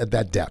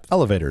that depth.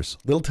 Elevators.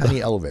 Little tiny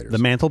elevators. The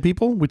mantle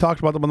people? We talked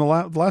about them on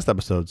the last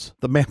episodes.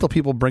 The mantle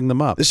people bring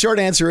them up. The short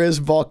answer is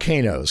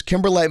volcanoes.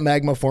 Kimberlite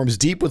magma forms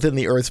deep within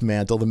the Earth's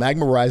mantle. The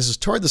magma rises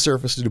toward the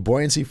surface due to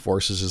buoyancy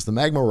forces. As the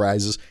magma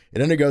rises,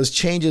 it undergoes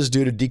changes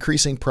due to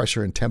decreasing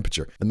pressure and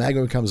temperature. The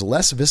magma becomes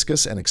less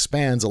viscous and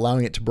expands,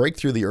 allowing it to break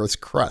through the Earth's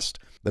crust.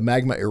 The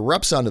magma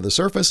erupts onto the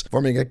surface,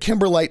 forming a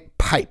kimberlite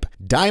pipe.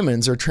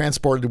 Diamonds are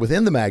transported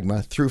within the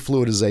magma through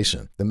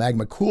fluidization. The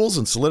magma cools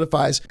and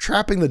solidifies,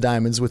 trapping the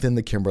diamonds within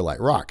the kimberlite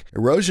rock.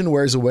 Erosion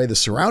wears away the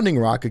surrounding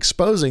rock,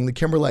 exposing the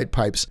kimberlite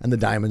pipes and the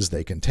diamonds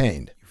they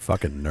contained.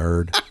 Fucking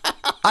nerd.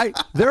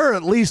 There are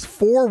at least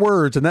 4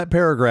 words in that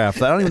paragraph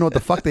that I don't even know what the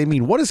fuck they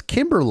mean. What is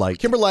kimberlite?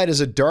 Kimberlite is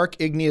a dark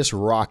igneous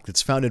rock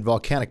that's found in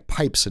volcanic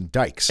pipes and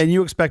dikes. And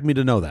you expect me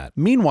to know that.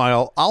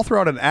 Meanwhile, I'll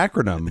throw out an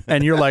acronym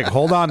and you're like,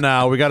 hold on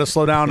now, we got to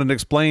slow down and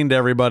explain to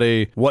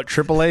everybody what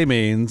AAA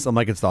means. I'm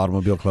like, it's the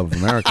Automobile Club of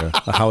America.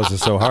 How is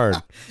this so hard?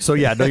 So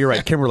yeah, no, you're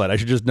right. Kimberlite. I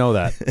should just know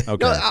that.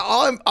 Okay.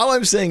 No, all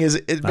I'm saying is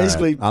it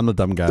basically, I'm the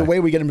dumb guy. The way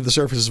we get them to the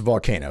surface is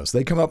volcanoes.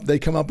 They come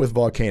up with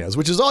volcanoes,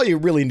 which is all you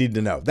really need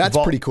to know. That's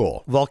pretty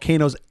cool.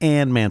 Volcanoes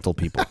and mantle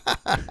people.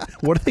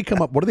 What do they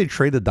come up? What do they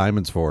trade the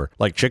diamonds for?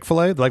 Like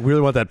Chick-fil-A? Like, we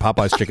really want that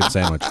Popeye's chicken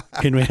sandwich.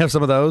 Can we have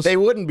some of those? They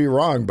wouldn't be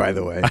wrong, by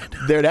the way.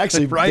 They'd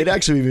actually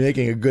be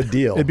making a good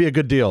deal. It'd be a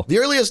good deal. The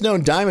earliest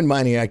known diamond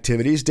mining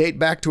activities date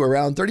back to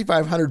around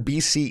 3500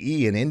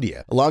 BCE in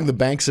India, along the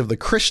banks of the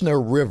Krishna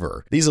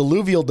River. These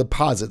alluvial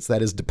deposits,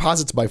 that is,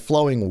 deposits by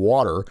flowing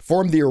water,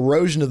 formed the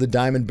erosion of the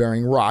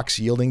diamond-bearing rocks,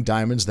 yielding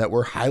diamonds that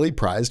were highly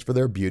prized for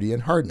their beauty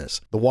and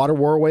hardness. The water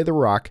wore away the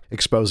rock,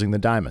 exposing the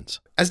diamonds.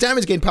 As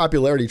diamonds gained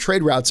popularity,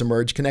 trade routes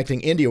emerged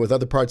connecting India with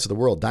other parts of the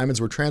world. Diamonds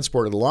were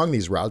transported along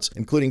these routes,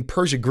 including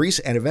Persia, Greece,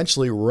 and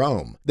eventually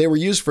Rome. They were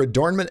used for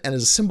adornment and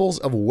as symbols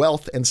of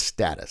wealth and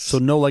status. So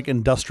no like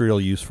industrial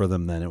use for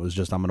them then. It was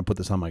just, I'm going to put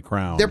this on my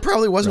crown. There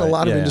probably wasn't a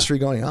lot of industry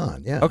going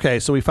on. Yeah.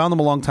 Okay, so we found them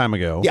a long time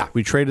ago. Yeah.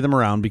 We traded them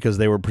around because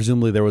they were,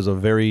 presumably there was a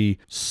very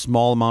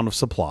small amount of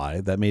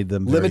supply that made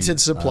them limited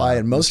supply,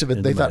 and most of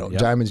it, they thought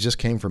diamonds just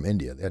came from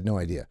India. They had no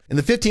idea. In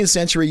the 15th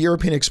century,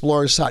 European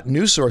explorers sought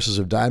new sources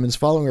of diamonds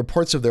following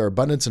reports reports of their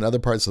abundance in other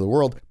parts of the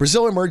world,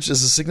 Brazil emerged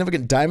as a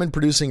significant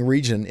diamond-producing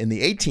region in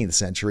the 18th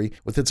century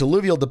with its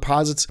alluvial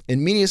deposits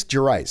in Minas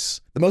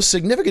Gerais. The most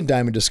significant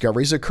diamond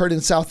discoveries occurred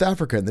in South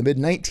Africa in the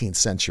mid-19th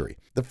century.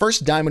 The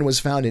first diamond was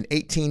found in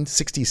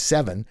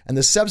 1867, and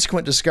the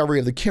subsequent discovery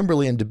of the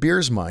Kimberley and De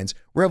Beers mines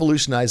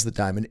revolutionized the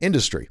diamond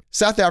industry.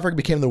 South Africa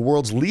became the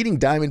world's leading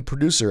diamond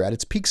producer at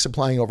its peak,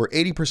 supplying over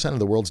 80% of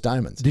the world's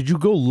diamonds. Did you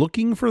go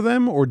looking for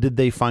them, or did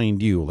they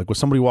find you? Like, was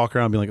somebody walk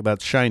around being like,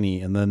 that's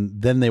shiny, and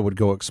then they would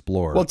go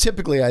explore? Well,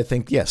 typically, I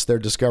think, yes, they're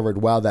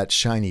discovered, wow, that's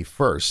shiny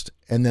first.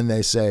 And then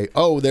they say,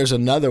 oh, there's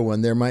another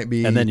one. There might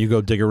be... And then you go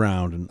dig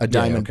around. And, a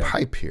diamond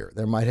pipe here.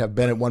 There might have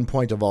been at one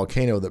point a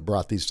volcano that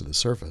brought these to the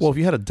surface. Well, if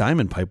you had a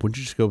diamond pipe, wouldn't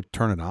you just go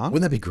turn it on?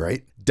 Wouldn't that be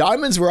great?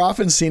 Diamonds were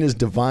often seen as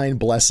divine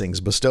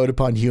blessings bestowed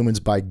upon humans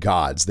by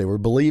gods. They were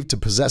believed to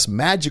possess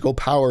magical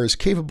powers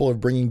capable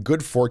of bringing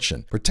good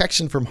fortune,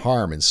 protection from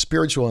harm, and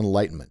spiritual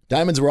enlightenment.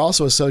 Diamonds were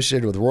also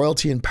associated with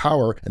royalty and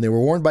power, and they were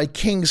worn by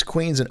kings,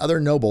 queens, and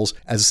other nobles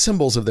as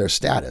symbols of their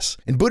status.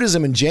 In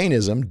Buddhism and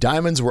Jainism,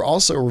 diamonds were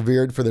also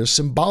revered for their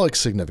symbolic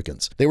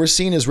significance. They were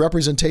seen as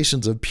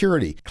representations of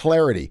purity,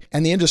 clarity,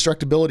 and the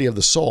indestructibility of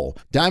the soul.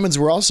 Diamonds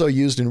were also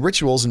used in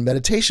rituals and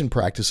meditation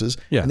practices,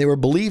 and they were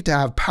believed to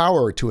have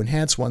power to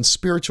enhance one's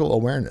spiritual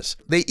awareness.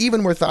 They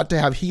even were thought to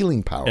have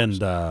healing powers. And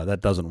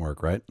that doesn't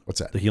work, right? What's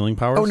that? The healing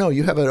powers? Oh, no,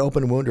 you have an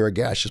open wound or a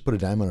gash. Just put a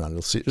diamond on it.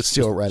 It'll just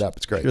seal it right up.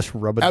 It's great. Just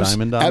rub a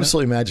diamond on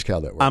Absolutely magic how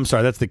that works. I'm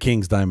sorry, that's the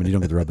king's diamond. You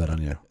don't get to rub that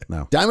on you.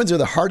 No. Diamonds are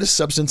the hardest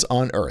substance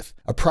on Earth,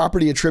 a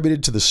property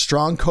attributed to the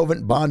strong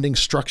covalent bonding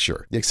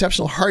structure. The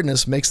exceptional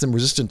hardness makes them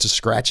resistant to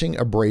scratching,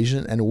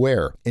 abrasion, and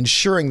wear,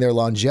 ensuring their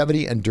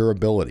longevity and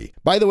durability.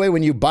 By the way,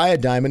 when you buy a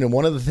diamond, and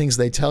one of the things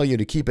they tell you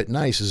to keep it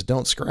nice is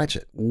don't scratch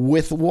it.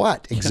 With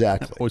what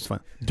exactly? Always fine.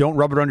 Don't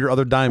rub it on your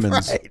other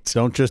diamonds. Right.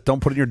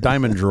 Don't put it in your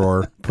diamond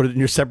drawer. Put it in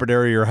your separate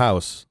area of your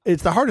house.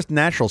 It's the hardest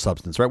natural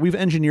substance, right? We've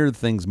engineered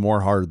things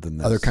more hard than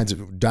this. Other kinds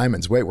of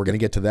diamonds. Wait, we're going to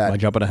get to that. Am I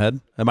jumping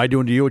ahead? Am I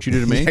doing to you what you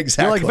do to me?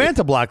 Exactly. You're like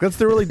Vantablack. That's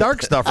the really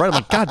dark stuff, right? I'm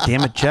like, God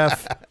damn it,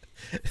 Jeff.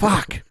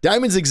 Fuck.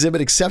 Diamonds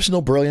exhibit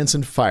exceptional brilliance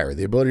and fire,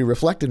 the ability to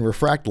reflect and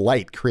refract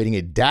light, creating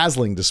a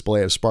dazzling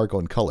display of sparkle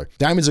and color.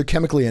 Diamonds are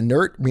chemically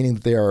inert, meaning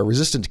that they are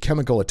resistant to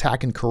chemical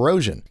attack and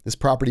corrosion. This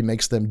property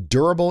makes them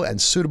durable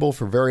and suitable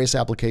for various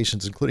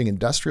applications, including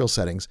industrial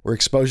settings where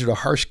exposure to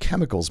harsh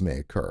chemicals may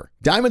occur.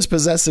 Diamonds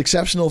possess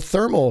exceptional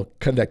thermal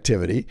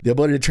conductivity, the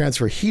ability to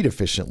transfer heat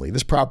efficiently.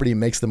 This property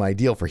makes them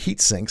ideal for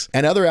heat sinks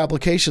and other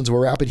applications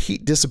where rapid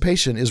heat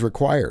dissipation is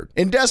required.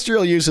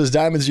 Industrial uses,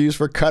 diamonds are used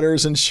for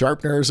cutters and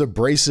sharpeners,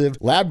 abrasive.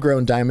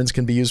 Lab-grown diamonds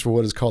can be used for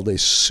what is called a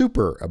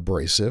super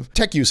abrasive.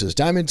 Tech uses,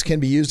 diamonds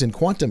can be used in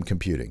quantum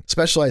computing.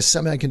 Specialized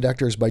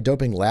semiconductors by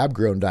doping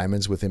lab-grown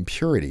diamonds with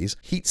impurities.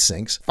 Heat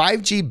sinks.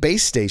 5G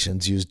base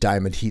stations use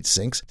diamond heat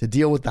sinks to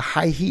deal with the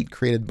high heat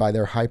created by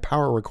their high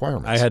power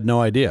requirements. I had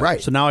no idea.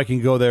 Right. So now I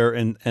can go there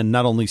and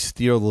not only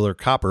steal their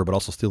copper, but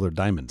also steal their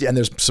diamonds. Yeah, and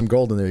there's some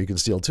gold in there you can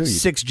steal too.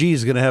 6G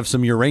is going to have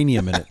some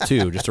uranium in it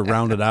too, just to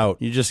round it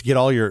out. You just get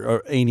all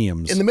your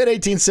aniums. In the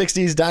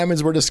mid-1860s,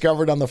 diamonds were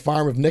discovered on the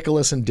farm of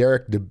Nicholas and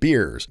Derek De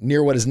Beers,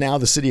 near what is now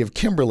the city of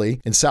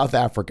Kimberley in South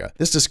Africa.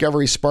 This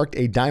discovery sparked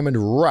a diamond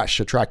rush,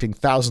 attracting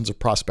thousands of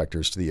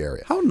prospectors to the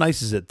area. How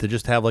nice is it to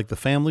just have like the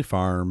family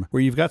farm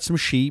where you've got some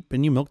sheep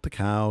and you milk the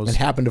cows and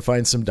happen to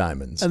find some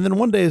diamonds. And then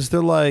one day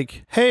they're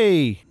like,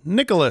 hey,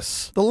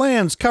 Nicholas, the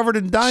land's covered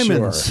in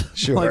diamonds.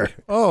 Sure. Like,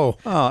 oh,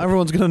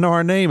 everyone's going to know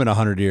our name in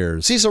 100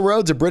 years. Cecil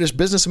Rhodes, a British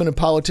businessman and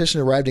politician,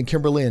 arrived in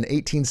Kimberley in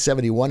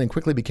 1871 and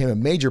quickly became a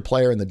major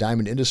player in the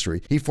diamond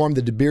industry. He formed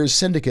the De Beers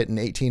Syndicate in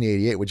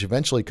 1888, which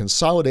eventually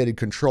consolidated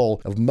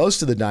control of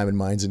most of the diamond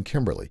mines in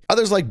Kimberley.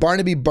 Others like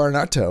Barnaby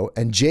Barnato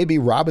and J.B.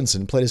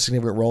 Robinson played a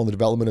significant role in the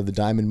development of the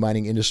diamond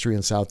mining industry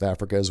in South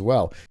Africa as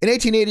well. In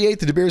 1888,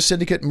 the De Beers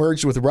Syndicate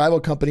merged with rival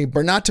company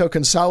Barnato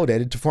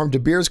Consolidated to form De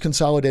Beers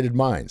Consolidated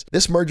Mines.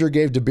 This merger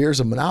gave De Beers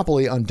a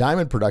monopoly on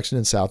diamond production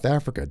in South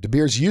Africa. De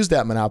Beers used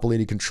that monopoly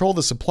to control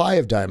the supply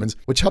of diamonds,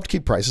 which helped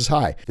keep prices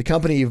high. The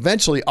company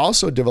eventually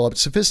also developed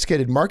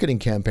sophisticated marketing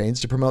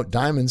campaigns to promote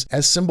diamonds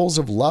as symbols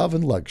of love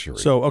and luxury.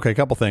 So, okay, a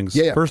couple things.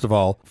 Yeah. First of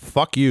all,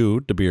 fuck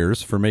you, De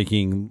Beers, for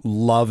making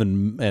love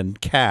and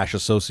cash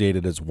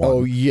associated as one.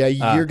 Oh, yeah,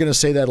 you're going to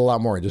say that a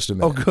lot more in just a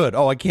minute. Oh, good.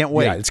 Oh, I can't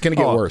wait. Yeah, it's going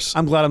to get worse.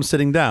 I'm glad I'm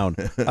sitting down.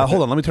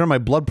 Hold on, let me turn on my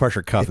blood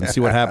pressure cuff and see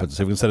what happens,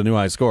 see if we can set a new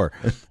high score.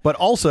 But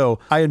also,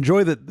 I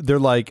enjoy that they're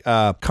like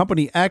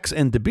Company X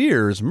and De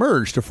Beers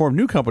merged to form a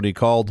new company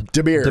called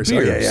De Beers. De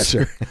Beers. Oh,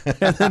 yeah, sure.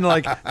 And then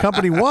like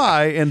Company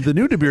Y and the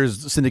new De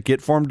Beers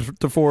Syndicate formed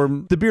to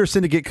form De Beers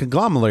Syndicate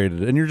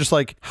Conglomerated. And you're just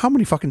like, how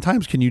many fucking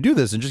times can you do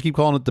this and just keep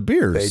calling it De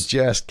Beers? They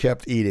just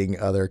kept eating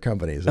other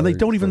companies. And they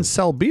don't even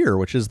sell beer,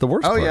 which is the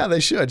worst part. Yeah, they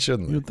should,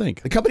 shouldn't they? You'd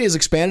think. The company has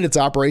expanded its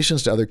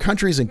operations to other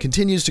countries and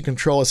continues to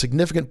control a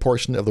significant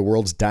portion of the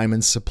world's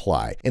diamond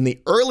supply. In the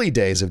early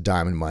days of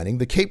diamond mining,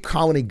 the Cape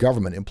Colony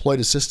government employed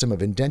a system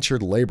of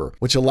indentured labor,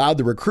 which allowed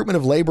the recruitment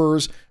of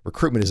laborers,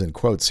 recruitment is in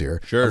quotes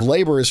here, of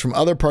laborers from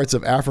other parts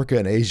of Africa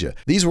and Asia.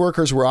 These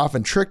workers were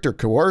often tricked or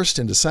coerced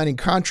into signing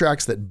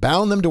contracts that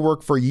bound them to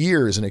work for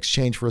years in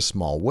exchange for a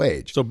small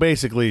wage. So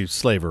basically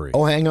slavery.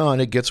 Oh, hang on,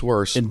 it gets worse.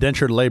 worse.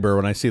 Indentured labor,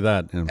 when I see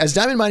that. Yeah. As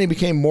diamond mining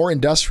became more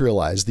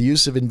industrialized, the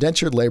use of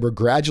indentured labor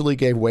gradually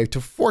gave way to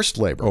forced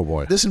labor. Oh,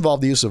 boy. This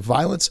involved the use of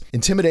violence,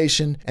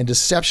 intimidation, and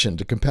deception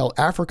to compel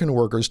African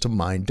workers to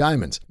mine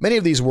diamonds. Many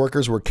of these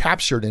workers were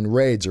captured in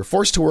raids or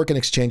forced to work in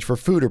exchange for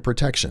food or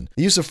protection.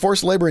 The use of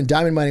forced labor in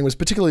diamond mining was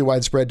particularly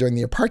widespread during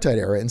the apartheid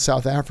era in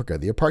South Africa.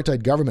 The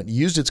apartheid government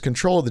used its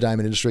control of the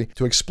diamond industry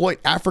to exploit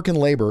African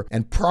labor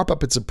and prop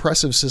up its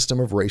oppressive system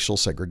of racial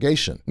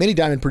segregation. Many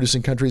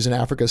diamond-producing countries in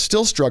Africa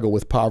still struggle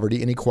with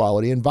poverty,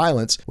 inequality, and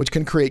violence, which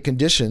can create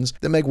conditions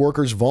that make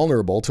workers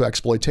vulnerable to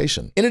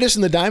exploitation. In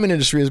addition, the diamond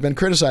industry has been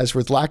criticized for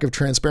its lack of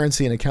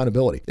transparency and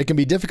accountability. It can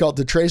be difficult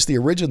to trace the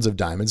origins of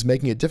diamonds,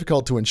 making it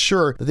difficult to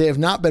ensure that they have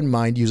not been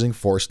mined using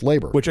forced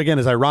labor. Which, again,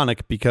 is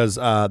ironic because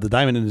the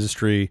diamond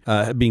industry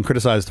being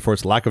criticized for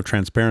its lack of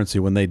transparency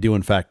when they do,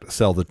 in fact,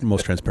 sell the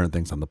most transparent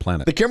things on the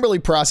planet. The Kimberley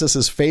process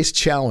has faced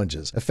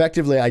challenges,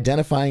 effectively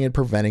identifying and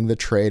preventing the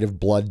trade of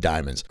blood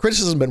diamonds.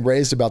 Criticism has been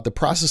raised about the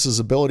process's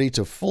ability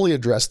to fully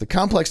address the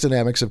complex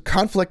dynamics of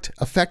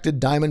conflict-affected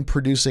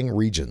diamond-producing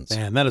regions.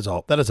 Man, that is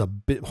a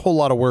whole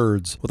lot of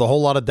words with a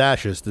whole lot of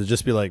dashes to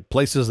just be like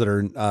places that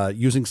are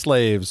using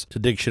slaves to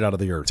dig shit out of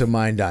the earth. To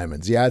mine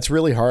diamonds. Yeah, it's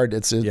really hard.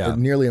 It's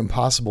nearly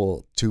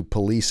impossible to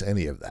police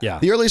any of that. Yeah.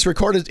 The earliest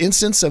recorded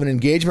instance of an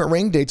engagement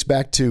ring dates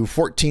back to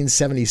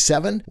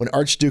 1477 when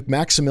Archduke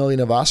Maximilian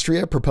of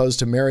Austria proposed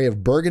to Mary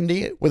of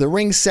Burgundy with a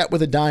ring set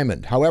with a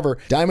diamond. However,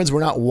 diamonds were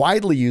not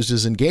widely used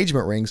as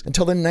engagement rings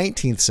until the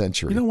 19th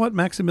century. You know what,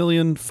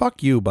 Maximilian?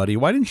 Fuck you, buddy.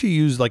 Why didn't you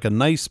use like a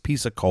nice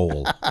piece of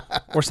coal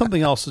or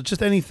something else?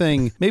 Just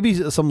anything, maybe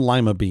some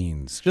lima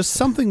beans, just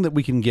something that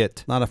we can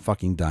get, not a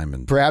fucking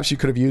diamond. Perhaps you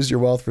could have used your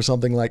wealth for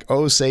something like,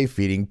 say,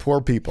 feeding poor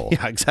people.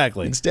 Yeah,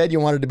 exactly. Instead, you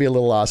wanted to be a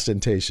little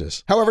ostentatious.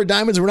 However,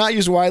 diamonds were not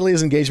used widely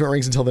as engagement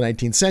rings until the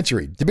 19th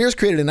century. De Beers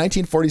created a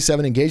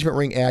 1947 engagement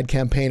ring ad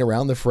campaign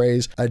around the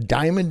phrase, "A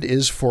diamond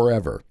is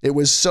forever." It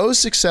was so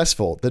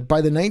successful that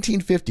by the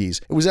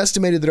 1950s, it was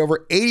estimated that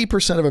over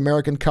 80% of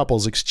American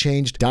couples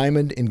exchanged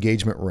diamond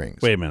engagement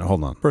rings. Wait a minute,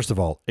 hold on. First of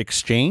all,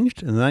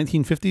 exchanged? In the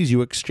 1950s,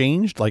 you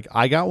exchanged? Like,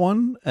 I got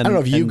one? I don't know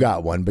if you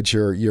got one, but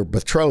your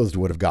betrothed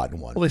would have gotten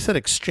one. Well, they said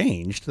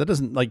exchanged. That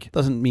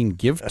doesn't mean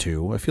give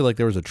to. I feel like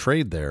there was a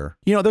trade there.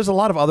 You know, there's a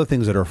lot of other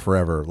things that are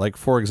forever. Like,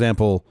 for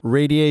example,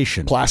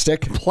 radiation.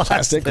 Plastic,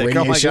 radiation,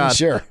 oh my God.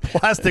 Sure.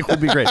 Plastic would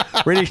be great.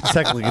 Radiation's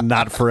technically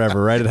not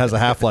forever, right? It has a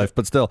half-life,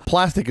 but still,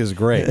 plastic is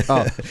great.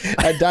 Oh.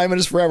 A diamond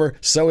is forever,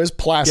 so is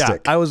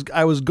plastic. Yeah,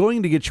 I was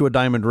going to get you a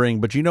diamond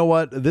ring, but you know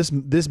what? This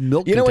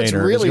milk container is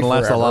going to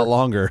last a lot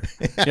longer.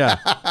 Yeah.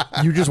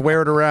 You just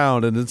wear it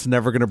around and it's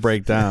never going to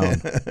break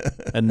down.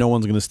 And no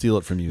one's going to steal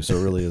it from you, so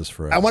it really is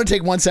forever. I want to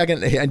take 1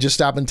 second and just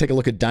stop and take a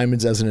look at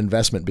diamonds as an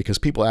investment because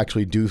people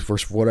actually do, for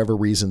whatever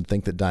reason,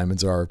 think that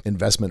diamonds are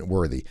investment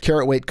worthy.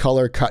 Carat weight,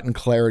 color, cut, and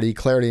clarity.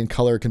 Clarity and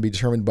color can be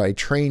determined by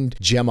trained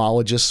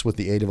gemologists with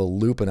the aid of a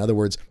loupe. In other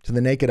words, to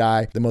the naked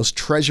eye, the most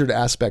treasured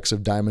aspects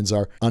of diamonds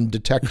are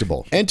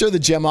undetectable. Enter the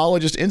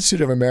Gemologist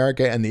Institute of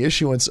America and the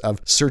issuance of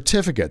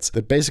certificates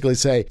that basically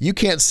say, you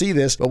can't see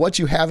this, but what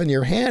you have in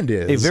your hand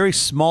is... A very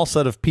small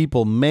set of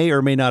people may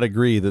or may not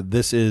agree that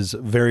this is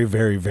very,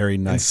 very, very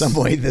nice. In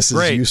some way, this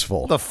is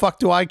useful. The fuck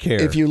do I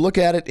care? If you look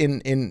at it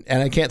and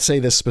I can't say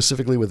this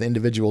specifically with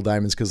individual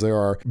diamonds because there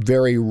are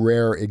very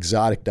rare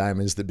exotic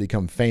diamonds that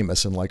become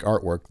famous and like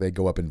artwork, they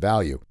go up in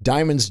value.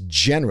 Diamonds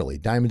generally,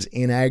 diamonds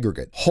in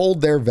aggregate,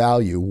 hold their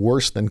value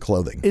worse than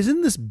clothing.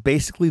 Isn't this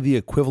basically the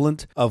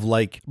equivalent of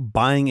like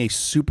buying a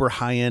super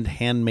high-end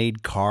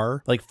handmade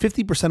car? Like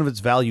 50% of its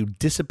value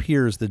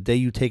disappears the day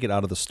you take it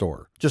out of the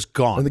store. Just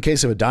gone. In the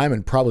case of a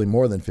diamond, probably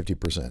more than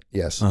 50%.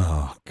 Yes.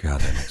 Oh,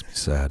 God, that makes me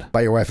sad.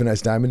 Buy your wife a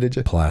nice diamond, did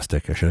you?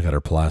 Plastic. I should have got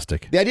her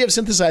plastic. The idea of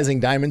synthesizing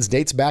diamonds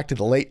dates back to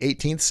the late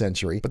 18th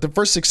century, but the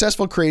first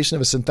successful creation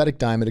of a synthetic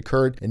diamond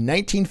occurred in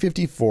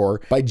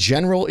 1954 by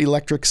General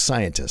Electric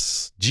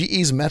scientists.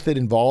 GE's method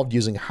involved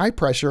using high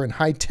pressure and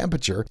high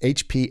temperature,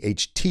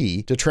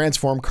 HPHT, to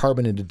transform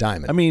carbon into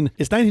diamond. I mean,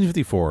 it's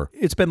 1954.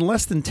 It's been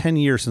less than 10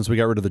 years since we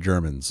got rid of the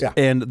Germans. Yeah.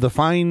 And the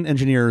fine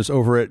engineers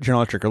over at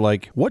General Electric are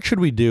like, what should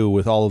we do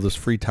with all of this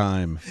free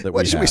time that we have?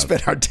 What should we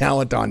spend our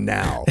talent on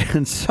now?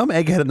 And some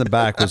egghead in the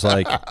back was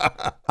like,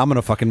 I'm going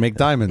to fucking make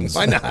diamonds.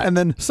 Why not? And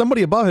then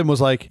somebody above him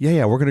was like,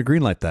 yeah, we're going to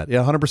greenlight that.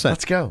 Yeah, 100%.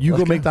 Let's go. You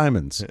go make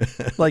diamonds.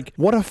 Like,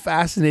 what a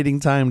fascinating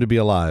time to be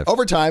alive.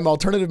 Over time,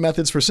 alternative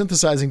methods for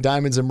synthesizing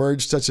diamonds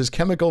emerged, such as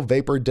chemical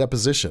vapor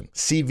deposition,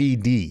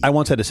 CVD. I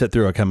once had to sit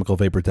through a chemical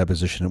vapor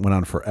deposition. It went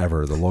on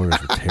forever. The lawyers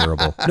were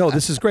terrible. No,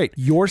 this is great.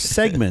 Your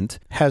segment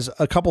has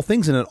a couple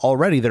things in it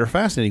already that are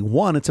fascinating.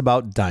 One, it's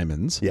about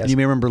diamonds. Yes. You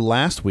may remember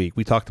last week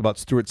we talked about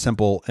Stuart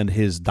Semple and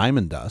his diamond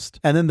diamond dust.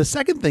 And then the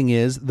second thing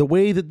is the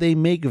way that they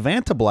make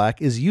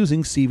Vantablack is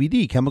using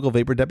CVD, chemical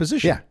vapor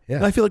deposition. Yeah.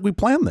 And I feel like we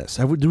planned this.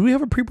 Did we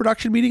have a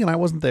pre-production meeting and I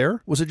wasn't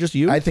there? Was it just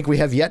you? I think we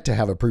have yet to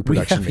have a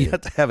pre-production meeting. We have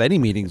yet to have any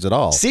meetings at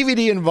all.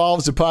 CVD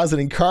involves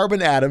depositing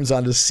carbon atoms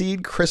onto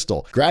seed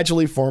crystal,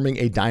 gradually forming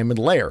a diamond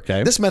layer.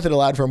 Okay. This method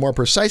allowed for a more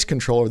precise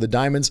control of the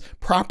diamond's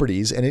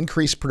properties and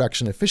increased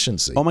production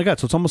efficiency. Oh my God!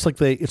 So it's almost like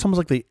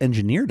they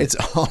engineered it.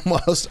 It's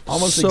almost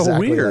so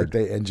exactly weird. like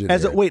they engineered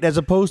it. As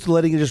opposed to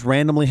letting it just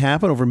randomly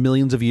happen over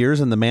millions of years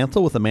in the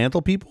mantle with the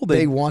mantle people,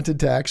 they wanted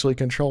to actually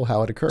control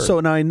how it occurred. So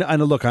now I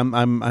know. Look, I'm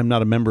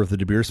not a member of the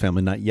De Beers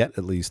family, not yet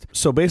at least.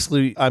 So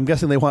basically, I'm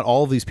guessing they want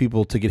all of these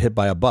people to get hit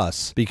by a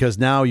bus because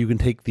now you can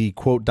take the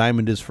quote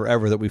diamond is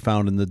forever that we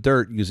found in the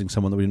dirt using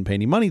someone that we didn't pay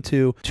any money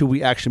to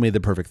we actually made the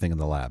perfect thing in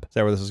the lab. Is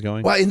that where this is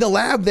going? Well, in the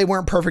lab, they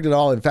weren't perfect at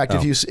all. In fact,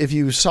 if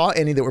you saw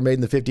any that were made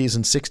in the 50s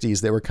and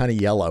 60s, they were kind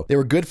of yellow. They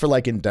were good for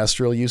like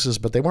industrial uses,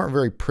 but they weren't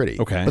very pretty.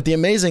 Okay. But the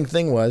amazing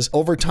thing was,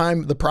 over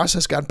time, the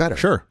process got better.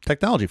 Sure.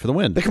 Technology for the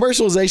win. The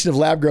commercialization of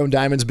lab-grown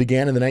diamonds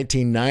began in the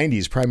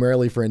 1990s,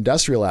 primarily for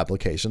industrial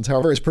applications.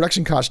 However, as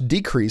production costs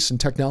decreased and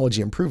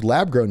technology improved,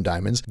 lab-grown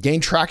diamonds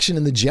gained traction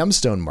in the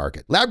gemstone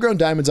market. Lab-grown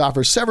diamonds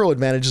offer several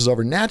advantages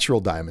over natural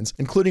diamonds,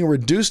 including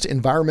reduced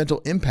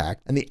environmental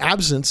impact and the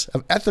absence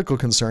of ethical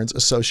concerns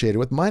associated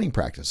with mining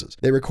practices.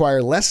 They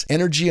require less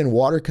energy and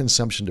water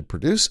consumption to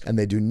produce, and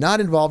they do not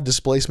involve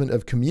displacement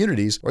of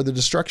communities or the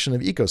destruction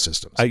of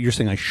ecosystems. You're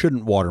saying I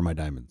shouldn't water my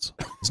diamonds?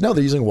 No,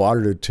 they're using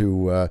water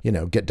to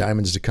get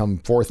diamonds to come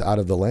forth out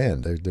of the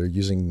land. They're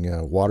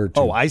using water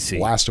to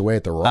blast away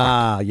at the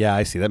rock. Yeah,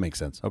 I see. That makes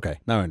sense. Okay,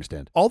 now I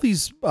understand. All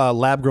these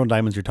lab-grown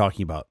diamonds you're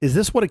talking about, is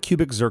this what a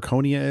cubic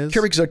zirconia is?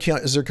 Cubic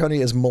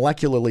zirconia is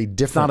molecularly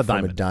different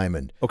from a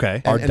diamond.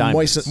 Okay. And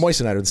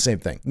moissanite are the same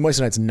thing.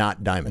 Moissanite's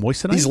not diamond.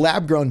 Moissanite? These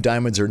lab-grown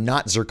diamonds are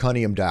not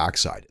zirconium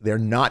dioxide. They're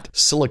not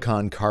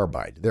silicon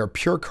carbide. They're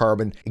pure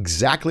carbon,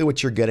 exactly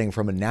what you're getting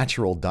from a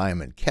natural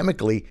diamond.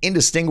 Chemically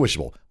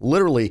indistinguishable.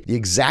 Literally the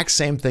exact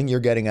same thing you're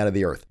getting out of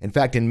the earth. In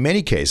fact, in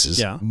many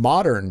cases,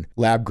 modern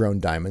lab-grown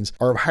diamonds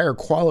are of higher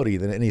quality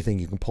than anything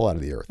you can pull out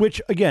of the earth.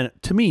 Which, again,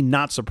 to me,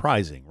 not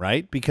surprising,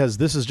 right? Because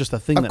this is just a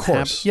thing that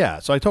happens. Yeah,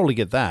 so I totally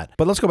get that.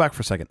 But let's go back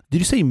for a second. Did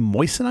you say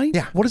moissanite?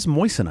 Yeah. What is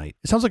moissanite?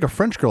 It sounds like a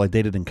French girl I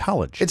dated in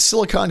college. It's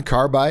silicon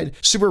carbide,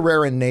 super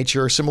rare in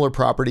nature, similar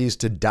properties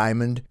to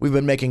diamond. We've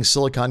been making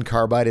silicon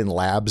carbide in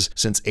labs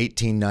since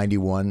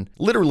 1891,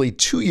 literally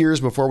 2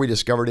 years before we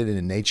discovered it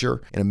in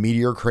nature in a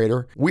meteor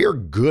crater. We are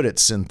good at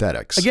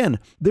synthetics. Again,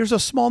 there's a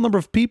small number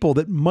of people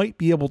that might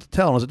be able to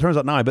tell. And as it turns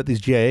out now, I bet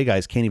these GIA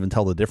guys can't even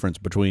tell the difference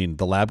between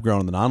the lab grown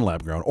and the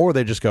non-lab grown, or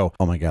they just go,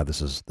 "Oh my God,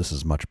 this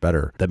is much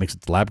better. That makes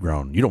it lab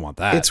grown. You don't want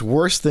that." It's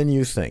worse than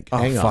you think.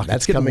 Hang on,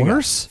 that's getting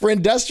worse. For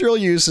industrial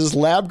uses,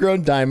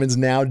 lab-grown diamonds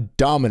now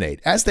dominate,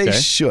 as they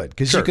should,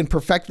 because you can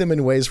perfect them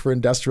in ways for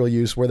industrial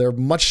use where they're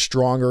much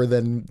stronger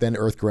than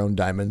earth-grown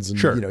diamonds,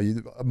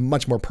 and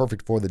much more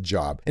perfect for the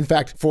job. In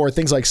fact, for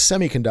things like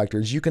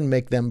semiconductors, you can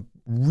make them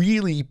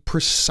really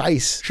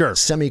precise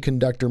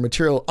semiconductor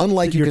material,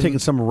 unlike you're taking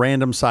some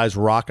random sized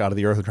rock out of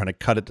the earth and trying to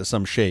cut it to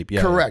some shape.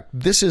 Yeah, correct.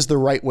 This is the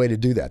right way to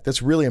do that.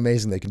 That's really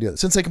amazing they can do that.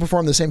 Since they can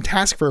perform the same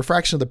task for a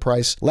fraction of the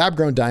price,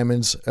 lab-grown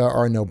diamonds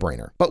are a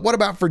no-brainer. But what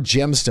about for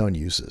gemstone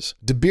uses?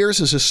 De Beers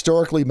has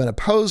historically been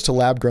opposed to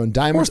lab-grown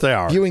diamonds, of course they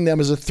are, viewing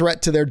them as a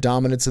threat to their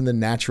dominance in the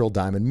natural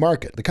diamond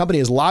market. The company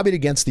has lobbied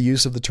against the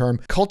use of the term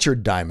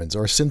cultured diamonds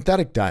or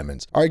synthetic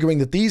diamonds, arguing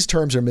that these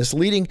terms are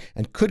misleading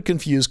and could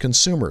confuse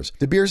consumers.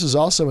 De Beers has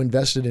also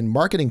invested in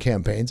marketing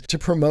campaigns to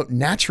promote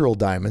natural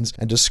diamonds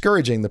and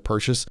discouraging the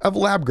purchase of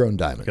lab-grown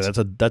diamonds.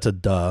 Okay, that's a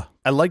duh.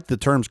 I like the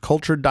terms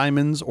cultured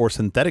diamonds or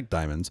synthetic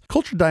diamonds.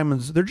 Cultured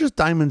diamonds, they're just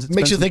diamonds. It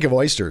makes you think of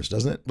oysters,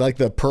 doesn't it? Like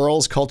the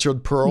pearls,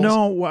 cultured pearls?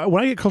 No,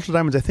 when I get cultured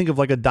diamonds, I think of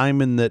like a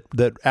diamond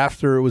that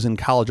after it was in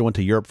college, I went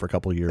to Europe for a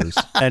couple of years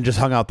and just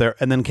hung out there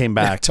and then came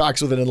back. It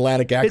talks with an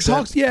Atlantic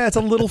accent. It's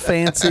a little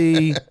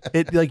fancy.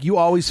 It like you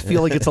always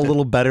feel like it's a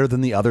little better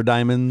than the other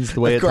diamonds, the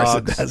way it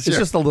talks. It's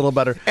just a little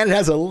better. And it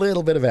has a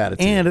little bit of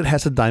attitude. And it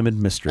has a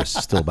diamond mistress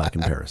still back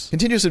in Paris.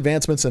 Continuous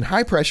advancements in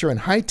high pressure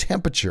and high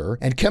temperature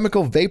and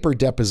chemical vapor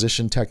deposition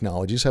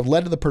technologies have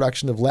led to the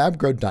production of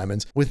lab-grown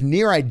diamonds with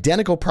near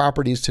identical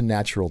properties to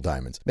natural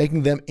diamonds,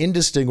 making them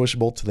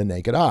indistinguishable to the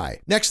naked eye.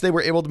 Next, they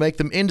were able to make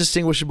them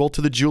indistinguishable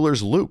to the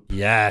jeweler's loupe.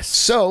 Yes.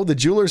 So the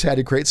jewelers had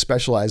to create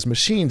specialized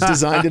machines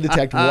designed to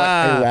detect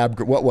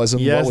what was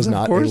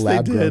not a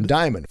lab-grown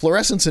diamond.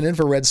 Fluorescence and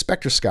infrared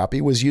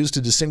spectroscopy was used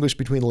to distinguish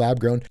between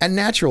lab-grown and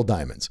natural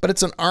diamonds, but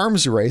it's an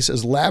arms race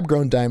as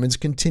lab-grown diamonds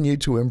continue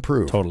to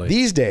improve. Totally.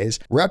 These days,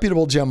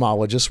 reputable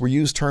gemologists will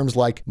use terms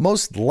like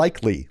most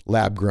likely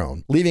lab-grown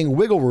grown, leaving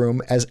wiggle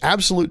room as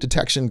absolute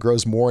detection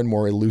grows more and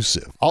more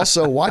elusive.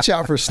 Also, watch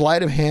out for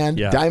sleight of hand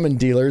diamond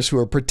dealers who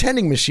are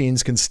pretending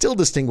machines can still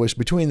distinguish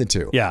between the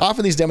two.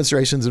 Often these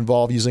demonstrations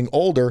involve using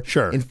older,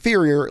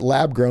 inferior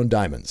lab-grown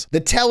diamonds. The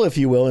tell, if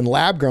you will, in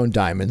lab-grown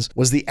diamonds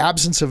was the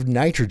absence of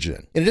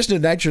nitrogen. In addition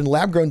to nitrogen,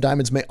 lab-grown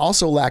diamonds may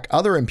also lack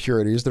other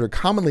impurities that are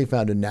commonly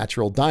found in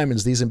natural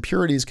diamonds. These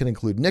impurities can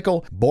include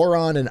nickel,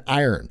 boron, and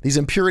iron. These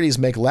impurities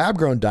make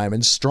lab-grown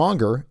diamonds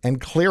stronger and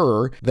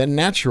clearer than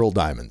natural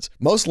diamonds.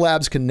 Most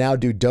labs can now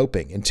do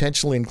doping,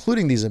 intentionally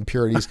including these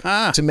impurities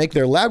to make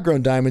their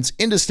lab-grown diamonds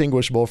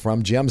indistinguishable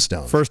from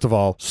gemstones. First of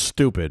all,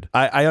 stupid.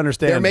 I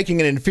understand. They're making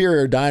an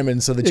inferior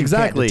diamond so that you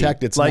can't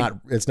detect it's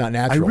not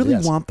natural. I really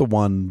want the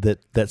one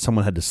that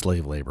someone had to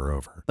slave labor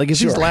over. Like if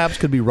these labs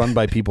could be run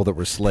by people that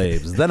were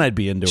slaves, then I'd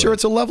be into it. Sure,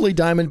 it's a lovely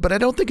diamond, but I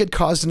don't think it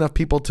caused enough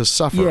people to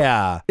suffer.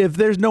 Yeah. If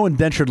there's no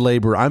indentured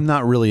labor, I'm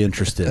not really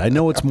interested. I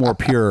know it's more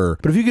pure,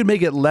 but if you could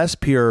make it less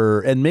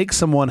pure and make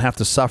someone have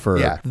to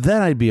suffer,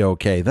 then I'd be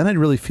okay. Then I'd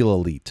really feel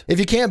elite. If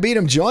you can't beat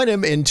him, join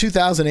him. In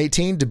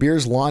 2018, De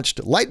Beers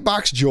launched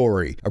Lightbox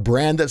Jewelry, a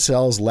brand that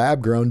sells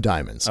lab-grown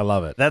diamonds. I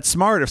love it. That's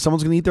smart. If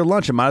someone's going to eat their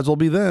lunch, it might as well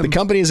be them. The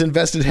company has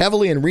invested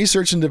heavily in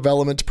research and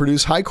development to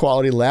produce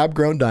high-quality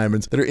lab-grown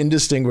diamonds that are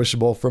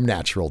indistinguishable from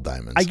natural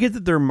diamonds. I get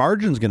that their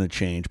margin's going to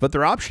change, but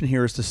their option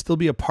here is to still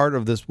be a part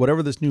of this,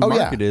 whatever this new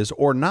market is,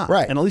 or not.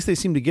 Right. And at least they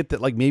seem to get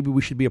that, like, maybe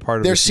we should be a part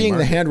of They're this seeing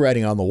the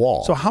handwriting on the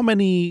wall. So how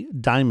many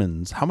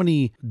diamonds, how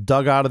many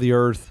dug out of the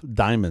earth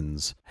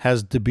diamonds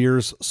has De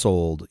Beers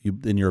sold,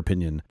 in your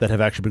opinion, that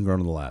have actually been grown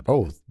in the lab?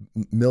 Oh,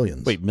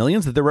 millions. Wait,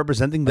 millions that they're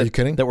representing? That, are you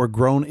kidding? That were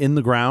grown in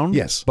the ground?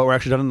 Yes. But were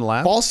actually done in the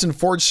lab? False and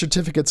forged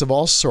certificates of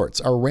all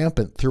sorts are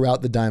rampant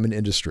throughout the diamond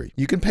industry.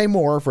 You can pay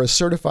more for a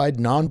certified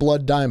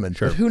non-blood diamond,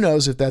 but who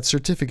knows if that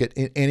certificate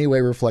in any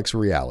way reflects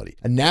reality.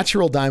 A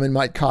natural diamond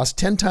might cost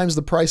 10 times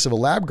the price of a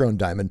lab-grown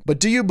diamond, but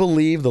do you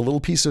believe the little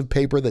piece of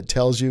paper that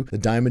tells you the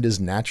diamond is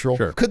natural?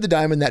 Sure. Could the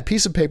diamond that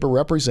piece of paper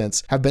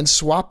represents have been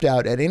swapped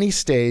out at any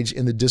stage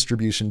in the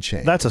distribution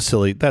chain? That's a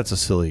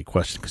silly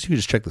question, because you can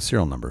just check the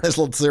serial number. There's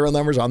little serial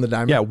numbers on the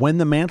diamond? Yeah, when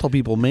the mantle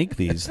people make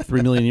these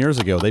 3 million years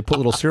ago, they put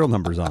little serial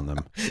numbers on them.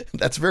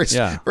 That's very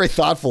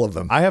thoughtful of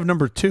them. I have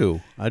number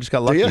 2. I just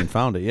got lucky and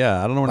found it.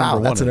 Yeah, I don't know what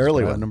number 1 is. That's an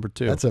early one. Number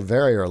 2. That's a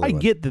very early one. I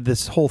get that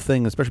this whole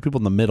thing, especially people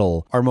in the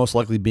middle, are most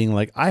likely being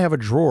like, I have a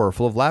drawer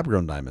full of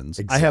lab-grown diamonds.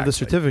 Exactly. I have the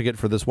certificate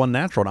for this one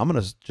natural, and I'm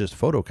going to just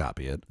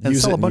photocopy it and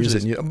sell a bunch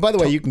of these. By the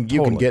way, you can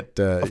get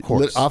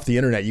off the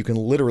internet. You can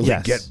literally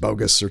get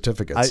bogus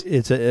certificates.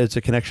 It's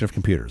a connection of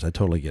computers. I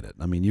totally get it.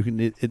 I mean, you can.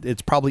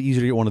 It's probably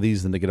easier to get one of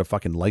these than to get a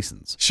fucking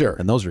license. Sure,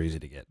 and those are easy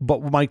to get.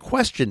 But my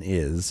question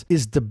is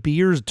De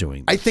Beers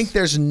doing this? I think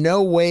there's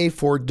no way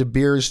for De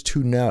Beers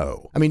to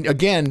know. I mean,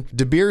 again,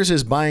 De Beers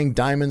is buying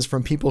diamonds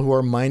from people who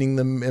are mining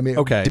them. I mean,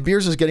 De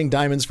Beers is getting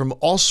diamonds from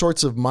all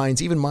sorts of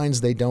mines, even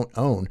mines they don't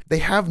own. They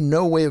have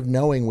no way of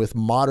knowing with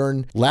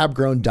modern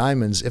lab-grown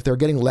diamonds if they're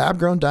getting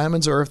lab-grown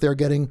diamonds or if they're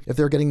getting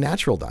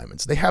natural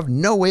diamonds. They have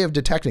no way of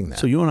detecting that.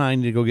 So you and I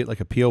need to go get like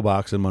a P.O.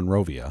 box in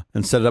Monrovia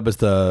and set it up as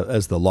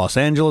the Los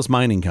Angeles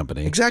Mining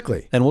Company.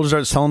 Exactly. And we'll just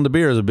start selling De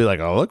Beers and be like,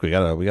 oh, look, we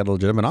got a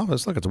legitimate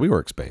office. Look, it's a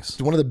WeWork space.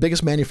 One of the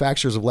biggest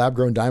manufacturers of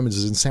lab-grown diamonds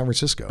is in San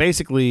Francisco.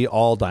 Basically,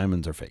 all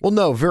diamonds are fake. Well,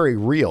 no, very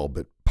real,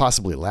 but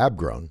possibly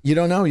lab-grown. You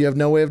don't know. You have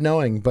no way of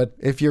knowing. But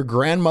if your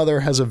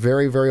grandmother has a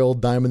very, very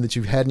old diamond that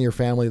you've had in your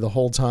family the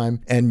whole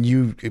time, and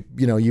you've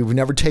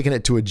never taken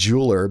it to a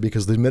jeweler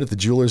because the minute the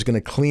jeweler is going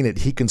to clean it,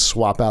 he can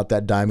swap out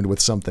that diamond with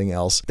something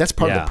else. That's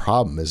part of the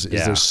problem. Is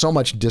there's so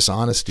much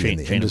dishonesty in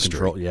the industry.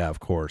 Control. Yeah, of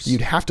course.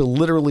 You'd have to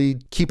literally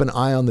keep an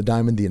eye on the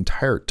diamond the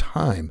entire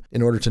time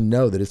in order to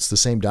know that it's the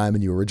same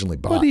diamond you originally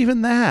bought. But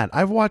even that,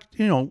 I've watched.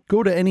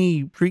 Go to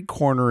any street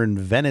corner in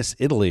Venice,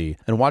 Italy,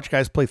 and watch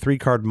guys play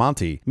 3-card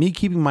Monte. Me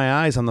keeping my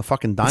eyes on the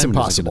fucking diamond. It's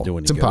impossible.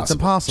 It's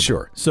impossible.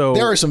 Sure. So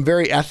there are some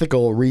very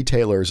ethical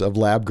retailers of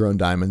lab-grown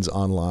diamonds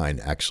online,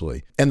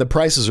 actually, and the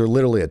prices are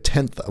literally a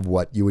tenth of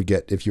what you would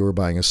get if you were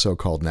buying a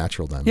so-called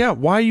natural diamond. Yeah.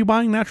 Why are you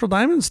buying natural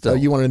diamonds still?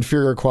 You want an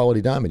inferior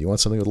quality diamond. You want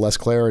something with less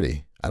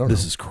clarity. I don't know.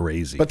 This is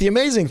crazy. But the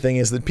amazing thing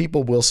is that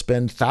people will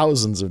spend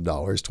thousands of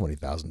dollars,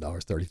 $20,000,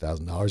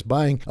 $30,000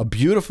 buying a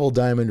beautiful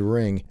diamond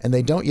ring, and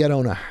they don't yet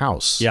own a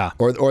house. Yeah.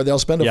 Or they'll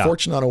spend a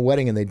fortune on a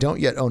wedding and they don't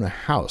yet own a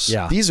house.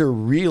 Yeah. These are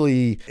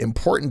really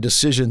important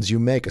decisions you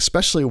make,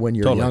 especially when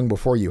you're young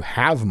before you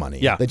have money,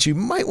 that you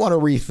might want to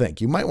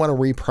rethink. You might want to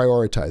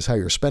reprioritize how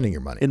you're spending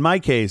your money. In my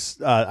case,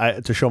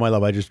 to show my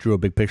love, I just drew a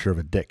big picture of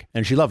a dick,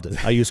 and she loved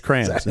it. I used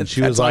crayons, and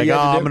she was like, "Oh,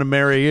 I'm going to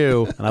marry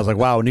you," and I was like,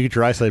 "Wow, when you get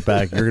your eyesight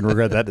back, you're going to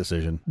regret that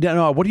decision." Yeah,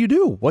 no. What do you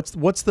do? What's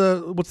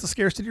the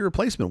scarcity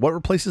replacement? What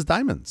replaces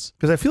diamonds?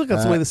 Because I feel like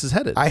that's the way this is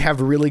headed. I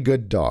have really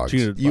good dogs.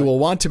 You will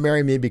want to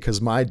marry me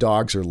because my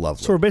dogs are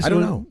lovely. So we're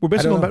basically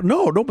going back.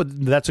 No,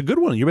 but that's a good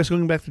one. You're basically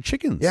going back to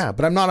chickens. Yeah,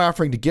 but I'm not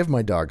offering to give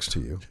my dogs to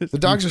you. The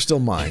dogs are still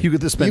mine. You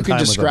get to spend. You can time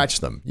just with scratch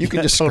them. You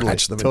can just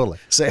scratch them. Totally.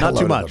 Say not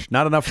hello too much.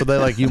 Not enough for they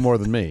like you more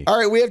than me. All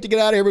right, we have to get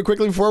out of here, but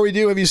quickly before we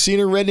do, have you seen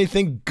or read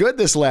anything good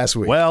this last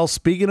week? Well,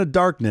 speaking of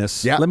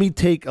darkness, let me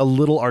take a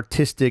little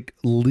artistic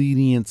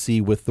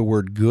leniency with the word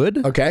word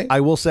good. Okay. I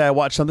will say I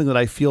watched something that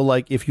I feel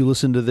like if you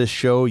listen to this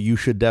show, you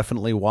should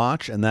definitely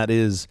watch, and that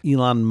is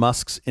Elon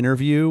Musk's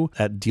interview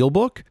at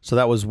DealBook. So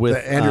that was with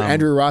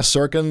Andrew Ross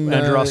Sorkin.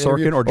 Andrew Ross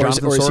Sorkin, or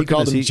Jonathan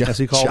Sorkin, as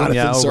he called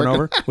him, over and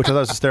over, which I thought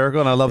was hysterical.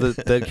 And I love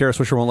that Kara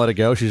Swisher won't let it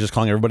go. She's just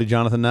calling everybody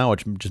Jonathan now,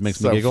 which just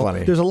makes me giggle.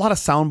 Funny. There's a lot of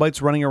sound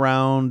bites running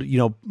around,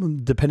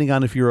 depending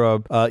on if you're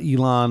a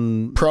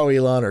Elon, pro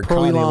Elon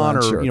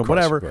or sure,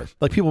 whatever.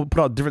 Like people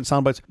put out different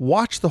sound bites.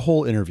 Watch the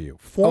whole interview.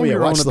 Form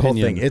your own opinion. The whole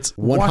thing. It's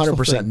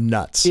 100%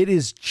 nuts. It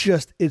is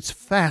it's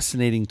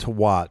fascinating to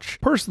watch.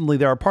 Personally,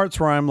 there are parts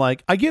where I'm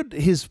like, I get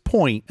his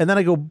point, and then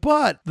I go,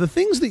 but the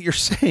things that you're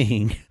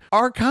saying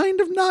are kind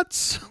of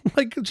nuts,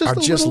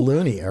 just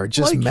loony, or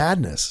just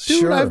madness. Dude,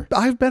 sure,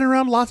 I've been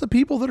around lots of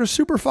people that are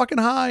super fucking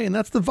high, and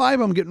that's the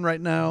vibe I'm getting right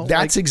now.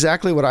 That's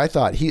exactly what I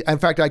thought. In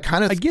fact, I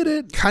get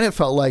it. Kind of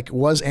felt like,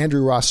 was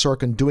Andrew Ross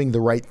Sorkin doing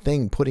the right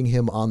thing, putting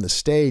him on the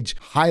stage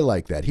high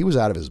like that? He was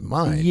out of his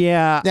mind.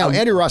 Yeah. Now,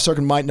 Andrew Ross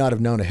Sorkin might not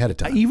have known ahead of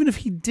time. Even if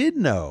he did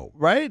know,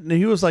 right? And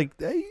he was like,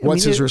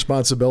 "What's his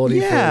responsibility?"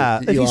 Yeah.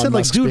 For Elon he said,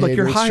 Musk's dude,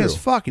 behavior, you're high as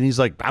fuck, and he's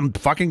like, I'm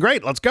fucking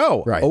great. Let's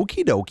go. Right.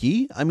 Okie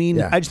dokie. I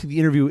mean, I just think the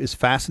interview is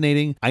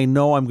fascinating. I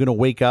know I'm going to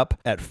wake up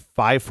at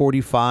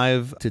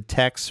 5:45 to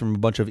texts from a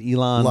bunch of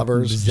Elon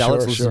lovers,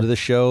 zealots listening to the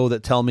show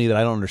that tell me that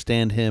I don't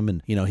understand him,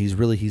 and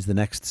he's the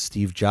next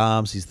Steve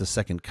Jobs. He's the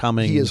second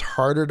coming. He is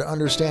harder to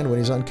understand when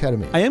he's on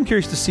ketamine. I am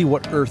curious to see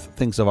what Earth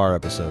thinks of our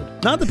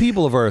episode. Not the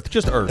people of Earth,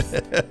 just Earth.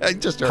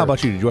 Just Earth. How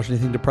about you? Did you watch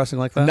anything depressing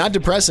like that? Not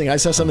depressing. I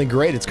saw something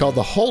great. It's called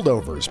The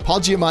Holdovers.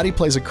 Paul Giamatti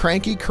plays a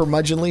cranky,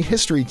 curmudgeonly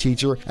history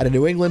teacher at a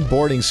New England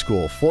boarding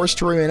school, forced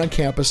to remain on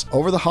campus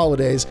over the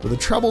holidays with a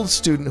troubled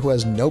student who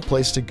has no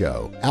place to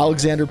go.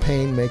 Alexander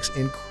Payne makes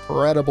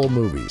incredible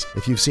movies.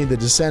 If you've seen The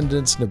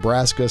Descendants,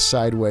 Nebraska,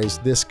 Sideways,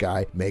 this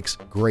guy makes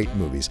great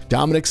movies.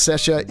 Dominic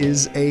Sesha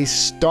is a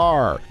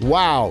star.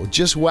 Wow.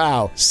 Just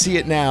wow. See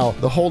it now.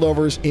 The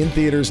Holdovers in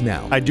theaters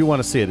now. I do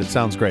want to see it. It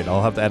sounds great.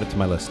 I'll have to add it to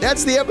my list.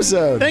 That's the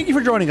episode. Thank you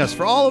for joining us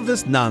for all of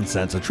this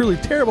nonsense, a truly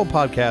terrible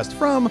podcast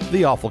from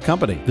The Awful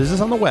Company. Visit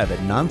us on the web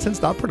at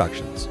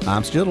nonsense.productions.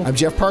 I'm Skittle. I'm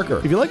Jeff Parker.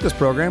 If you like this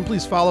program,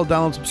 please follow,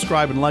 download,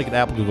 subscribe, and like at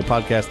Apple, Google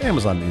Podcasts,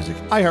 Amazon Music,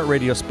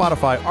 iHeartRadio,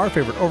 Spotify, our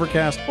favorite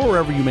Overcast, or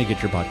wherever you may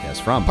get your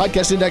podcast from.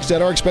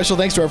 Podcastindex.org. Special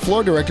thanks to our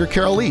floor director,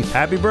 Carol Leaf.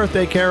 Happy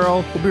birthday,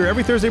 Carol. We'll be here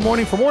every Thursday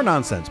morning for more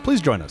nonsense.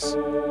 Please join us.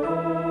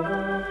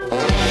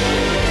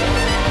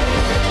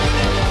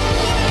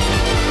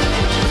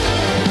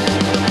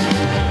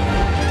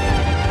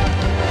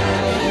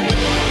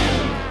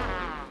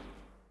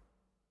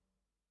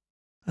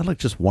 I'd like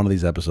just one of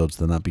these episodes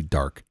to not be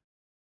dark.